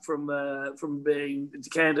holding up from being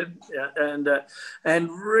decanted, and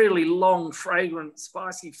really long, fragrant,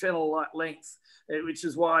 spicy fennel-like length, which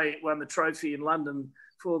is why it won the trophy in London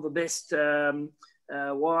for the best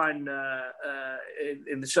wine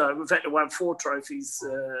in the show. In fact, it won 4 trophies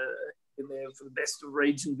in there for the best of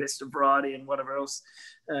region, best of variety, and whatever else,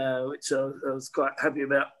 which I was quite happy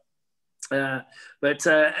about. But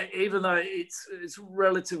even though it's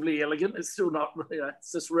relatively elegant, it's still not,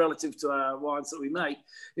 it's just relative to our wines that we make,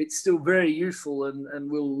 it's still very youthful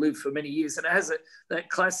and will live for many years. And it has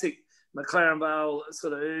that classic McLaren Vale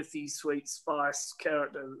sort of earthy, sweet spice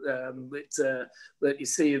character that you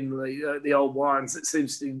see in the old wines. It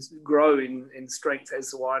seems to grow in strength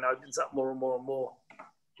as the wine opens up more and more and more.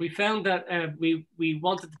 We found that we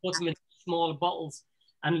wanted to put them in small bottles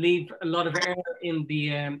and leave a lot of air in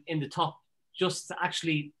the top, just to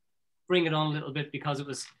actually bring it on a little bit, because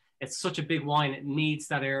it's such a big wine. It needs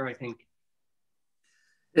that air, I think.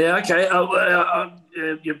 Yeah, okay.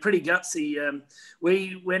 You're pretty gutsy.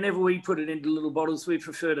 Whenever we put it into little bottles, we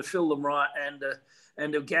prefer to fill them right and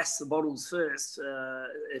to gas the bottles first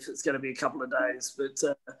if it's going to be a couple of days.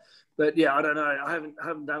 But yeah, I don't know. I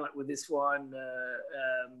haven't done it with this wine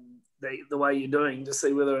the way you're doing to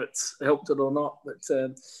see whether it's helped it or not. But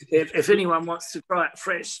if anyone wants to try it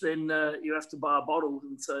fresh, then you have to buy a bottle,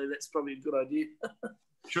 and so that's probably a good idea.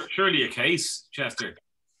 Surely a case, Chester.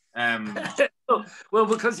 Well,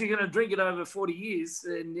 because you're going to drink it over 40 years,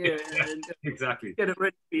 and exactly, get it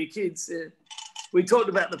ready for your kids. Yeah. We talked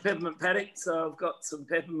about the peppermint paddock, so I've got some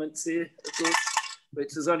peppermints here, of course,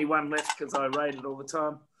 which there's only one left because I raid it all the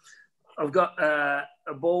time. I've got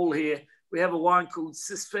a ball here. We have a wine called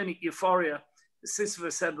Sysphenic Euphoria.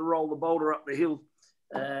 Sisyphus had to roll the boulder up the hill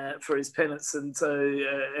for his penance, and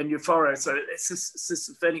euphoria. So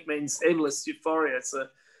Sysphenic means endless euphoria. So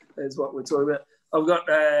that's what we're talking about. I've got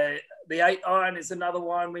the 8 Iron is another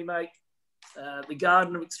wine we make. The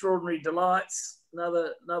Garden of Extraordinary Delights,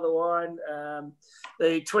 another wine.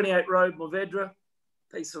 The 28 Road Mourvedre,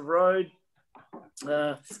 piece of road.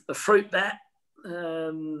 The Fruit Bat,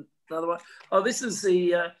 another one. Oh, this is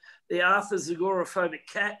the Arthur Zagoraphobic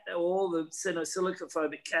cat, or the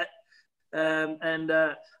Cenosillicaphobic cat.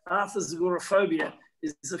 Arthur Zagoraphobia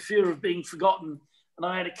is the fear of being forgotten. And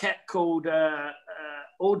I had a cat called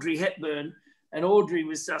Audrey Hepburn, and Audrey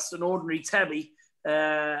was just an ordinary tabby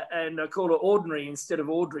and I call her Ordinary instead of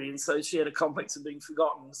Audrey, and so she had a complex of being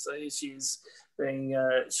forgotten. So she's being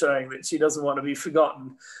showing that she doesn't want to be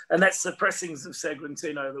forgotten, and that's the pressings of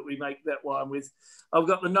Sagrantino that we make that wine with. I've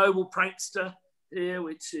got the Noble Prankster here,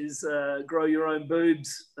 which is grow your own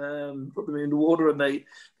boobs, put them into water and they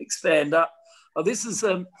expand up. Oh, this is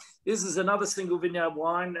another single vineyard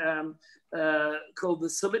wine called the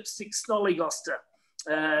Solipstic Snollygoster.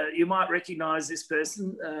 You might recognise this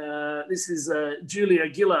person. This is Julia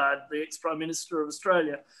Gillard, the ex-Prime Minister of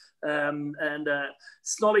Australia.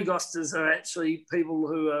 Snollygosters are actually people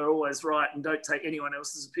who are always right and don't take anyone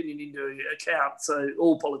else's opinion into account. So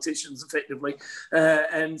all politicians, effectively.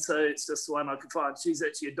 And so it's just the one I could find. She's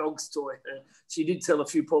actually a dog's toy. She did tell a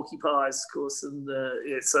few porky pies, of course, and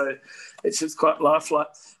yeah, so it's just quite lifelike.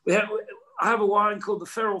 I have a wine called the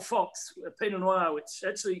Feral Fox, a Pinot Noir, which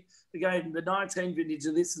actually, again, the 19 vintage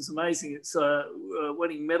of this is amazing. It's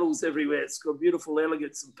winning medals everywhere. It's got beautiful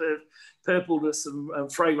elegance and purpleness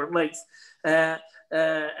and fragrant length. And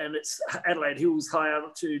it's Adelaide Hills high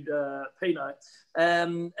altitude Pinot.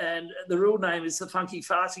 And the real name is the Funky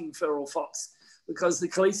Farting Feral Fox, because the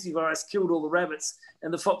calicivirus killed all the rabbits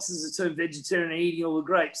and the foxes are turned vegetarian and eating all the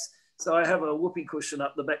grapes. So I have a whoopee cushion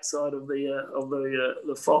up the backside of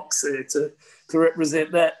the fox there to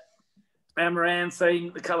represent that.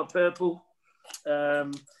 Amaranthine, the colour purple.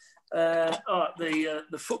 The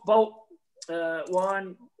football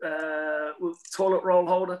wine with toilet roll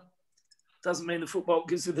holder. Doesn't mean the football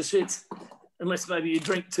gives you the shits, unless maybe you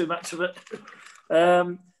drink too much of it.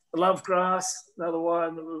 The Love Grass, another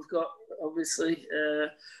wine that we've got, obviously.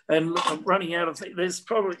 And look, I'm running out of,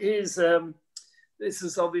 this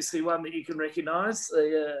is obviously one that you can recognise,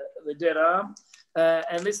 the Dead Arm.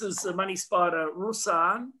 And this is the Money Spider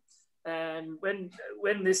Russan. And when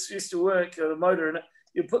this used to work, the motor in it,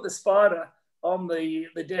 you put the spider on the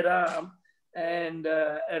dead arm and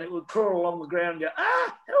it would crawl along the ground and go,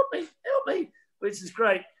 help me, which is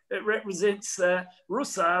great. It represents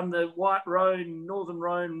Russan, the white Rhone, Northern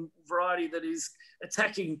Rhone variety that is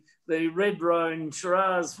attacking the red Rhone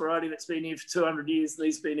Shiraz variety that's been here for 200 years. And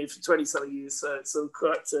he's been here for 20-something years. So it's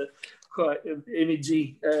quite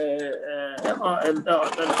imagey. And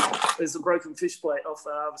there's a broken fish plate off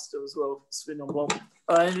the harvester as well, Sauvignon Blanc.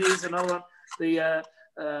 And here's another one. We have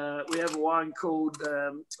a wine called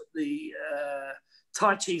the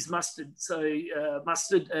Thai cheese mustard. So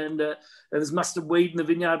mustard and there's mustard weed in the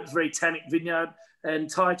vineyard. It's a very tannic vineyard. And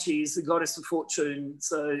Thai cheese, the goddess of fortune.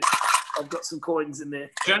 So I've got some coins in there.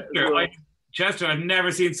 Chester, I've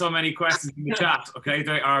never seen so many questions in the chat. Okay,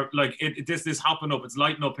 they are like this is hopping up. It's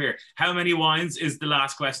lighting up here. How many wines is the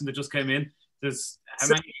last question that just came in? There's how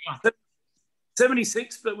many?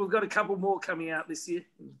 76, but we've got a couple more coming out this year.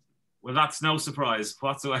 Well, that's no surprise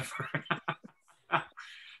whatsoever.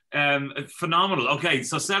 Phenomenal. Okay,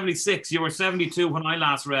 so 76. You were 72 when I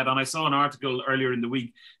last read, and I saw an article earlier in the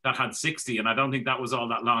week that had 60, and I don't think that was all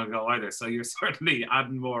that long ago either. So you're certainly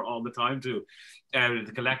adding more all the time to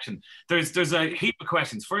the collection. There's a heap of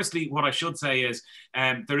questions. Firstly, what I should say is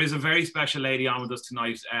there is a very special lady on with us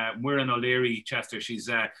tonight, Muireann O'Leary, Chester. She's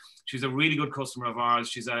a really good customer of ours.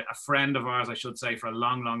 She's a friend of ours, I should say, for a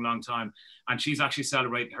long time. And she's actually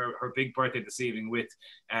celebrating her big birthday this evening with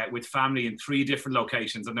family in 3 different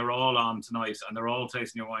locations, and they're all on tonight, and they're all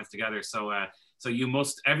tasting your wines together. So you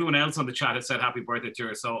must. Everyone else on the chat has said happy birthday to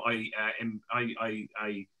her. So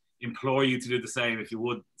I implore you to do the same. If you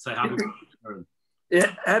would say happy birthday to her.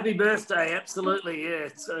 Yeah, happy birthday! Absolutely, yeah.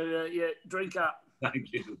 So drink up.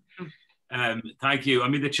 Thank you. Thank you. I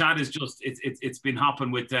mean, the chat is just, it's been hopping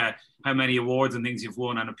with how many awards and things you've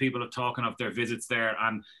won, and people are talking of their visits there.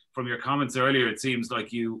 And from your comments earlier, it seems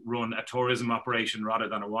like you run a tourism operation rather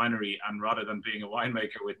than a winery, and rather than being a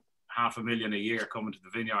winemaker with $500,000 a year coming to the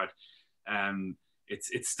vineyard.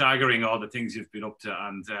 It's staggering all the things you've been up to,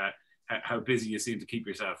 and how busy you seem to keep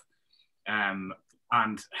yourself.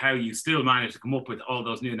 And how you still manage to come up with all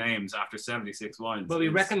those new names after 76 wines. Well, we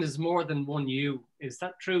reckon there's more than one you. Is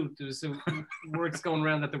that true? There's words going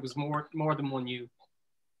around that there was more than one you.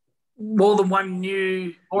 More than one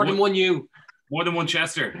you. More than one you. More than one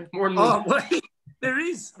Chester. More than one. Wait, there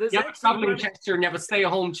is. There's a traveling Chester, and you have a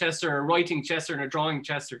stay-at-home Chester, a writing Chester, and a drawing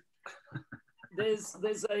Chester. There's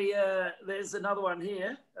another one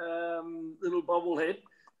here, little bobblehead,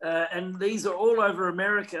 and these are all over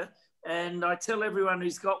America. And I tell everyone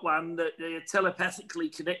who's got one that they're telepathically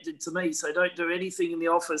connected to me. So don't do anything in the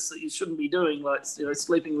office that you shouldn't be doing, like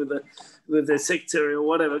sleeping with the secretary or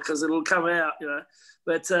whatever, because it'll come out.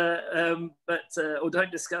 or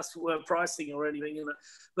don't discuss pricing or anything, you know.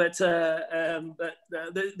 But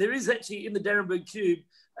there is actually in the Darrenberg Cube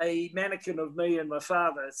a mannequin of me and my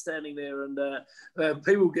father standing there, and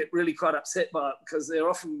people get really quite upset by it because they're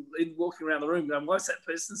often walking around the room going, "Why's that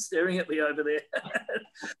person staring at me over there?"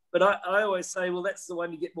 But I always say, well, that's the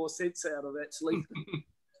one you get more sense out of, actually.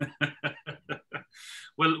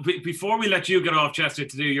 Well, before we let you get off, Chester,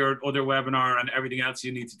 to do your other webinar and everything else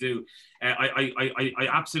you need to do, I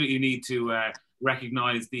absolutely need to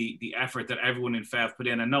recognise the effort that everyone in FEV put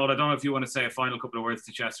in. And Noel, I don't know if you want to say a final couple of words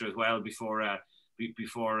to Chester as well before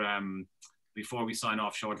we sign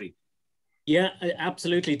off shortly. Yeah,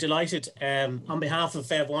 absolutely delighted. On behalf of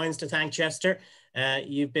FEV Wines, to thank Chester.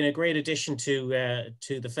 You've been a great addition to the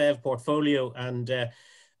FEV portfolio, and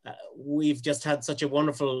we've just had such a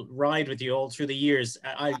wonderful ride with you all through the years.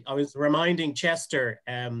 I was reminding Chester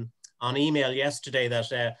on email yesterday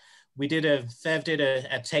that FEV did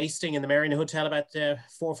a tasting in the Marion Hotel about 4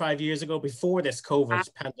 or 5 years ago, before this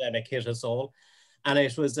COVID pandemic hit us all. And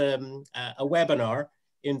it was a webinar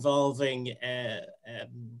involving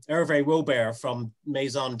Hervé Robert from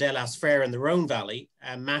Maison de las Frères in the Rhone Valley,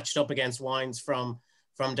 matched up against wines from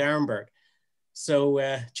Darrenberg. So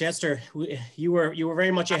Chester, you were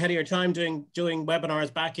very much ahead of your time doing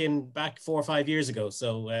webinars back 4 or 5 years ago.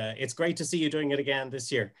 So it's great to see you doing it again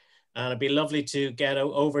this year, and it'd be lovely to get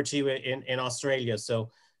over to you in Australia.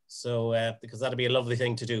 So because that'd be a lovely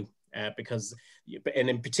thing to do. And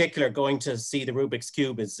in particular, going to see the Rubik's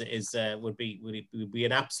Cube would be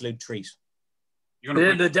an absolute treat.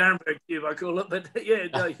 The Darrenberg Cube, I call it. But yeah,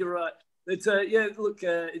 no, you're right. But yeah, look,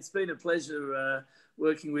 it's been a pleasure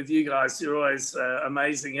working with you guys. You're always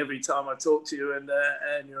amazing every time I talk to you, and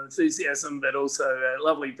your enthusiasm, but also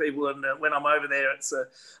lovely people. And when I'm over there, it's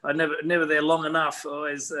I'm never there long enough. I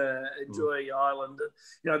always enjoy Ireland.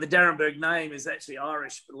 You know, the Darrenberg name is actually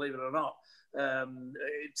Irish, believe it or not.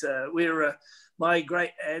 My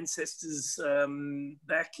great ancestors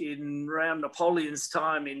back in around Napoleon's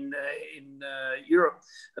time in Europe,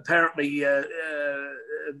 apparently a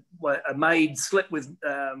maid slept with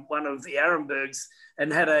one of the Arenbergs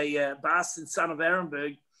and had a bastard son of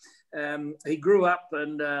Arenberg. He grew up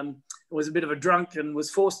and was a bit of a drunk and was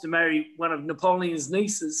forced to marry one of Napoleon's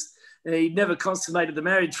nieces. He never consummated the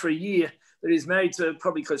marriage for a year, but he was married to her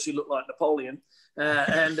probably because she looked like Napoleon.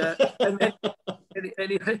 And then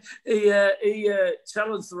he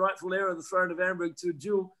challenged the rightful heir of the throne of Arenberg to a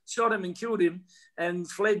duel, shot him and killed him, and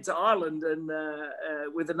fled to Ireland and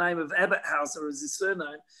with the name of Abbotthauser as his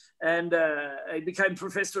surname, and he became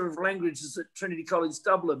professor of languages at Trinity College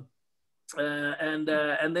Dublin. And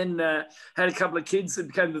then had a couple of kids and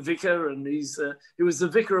became the vicar, and he was the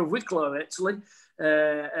vicar of Wicklow actually.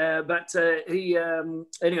 Anyway,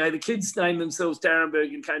 the kids named themselves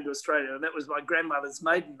Darrenberg and came to Australia, and that was my grandmother's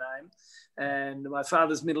maiden name, and my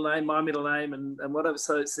father's middle name, my middle name, and whatever.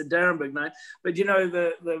 So it's the Darrenberg name. But you know,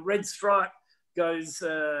 the red stripe goes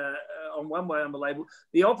on one way on the label.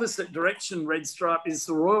 The opposite direction red stripe is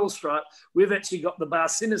the royal stripe. We've actually got the bar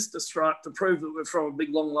sinister stripe to prove that we're from a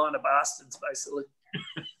big long line of bastards, basically.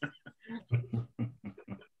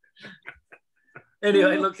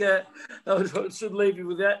 Anyway, look, I should leave you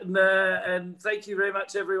with that. And thank you very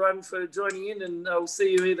much, everyone, for joining in. And I'll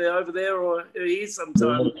see you either over there or here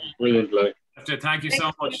sometime. Brilliant, Blake. Thank you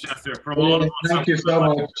so much, Chester. From all of us. Thank you so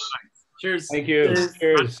much. Cheers. Thank you.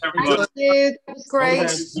 Cheers. Thank you. That was great.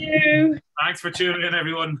 Thank you. Thanks for tuning in,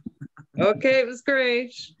 everyone. Okay, it was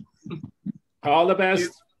great. All the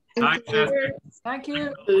best. Thanks, Chester. Thank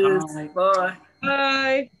you. Bye.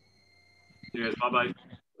 Bye. Cheers. Bye-bye.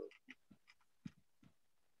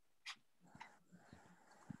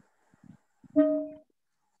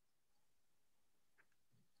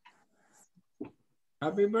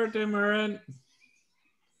 Happy birthday, Marin.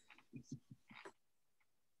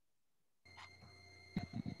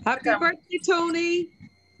 Happy birthday, Tony.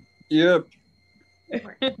 Yep.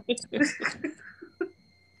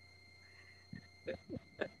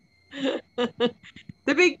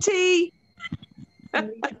 The big T.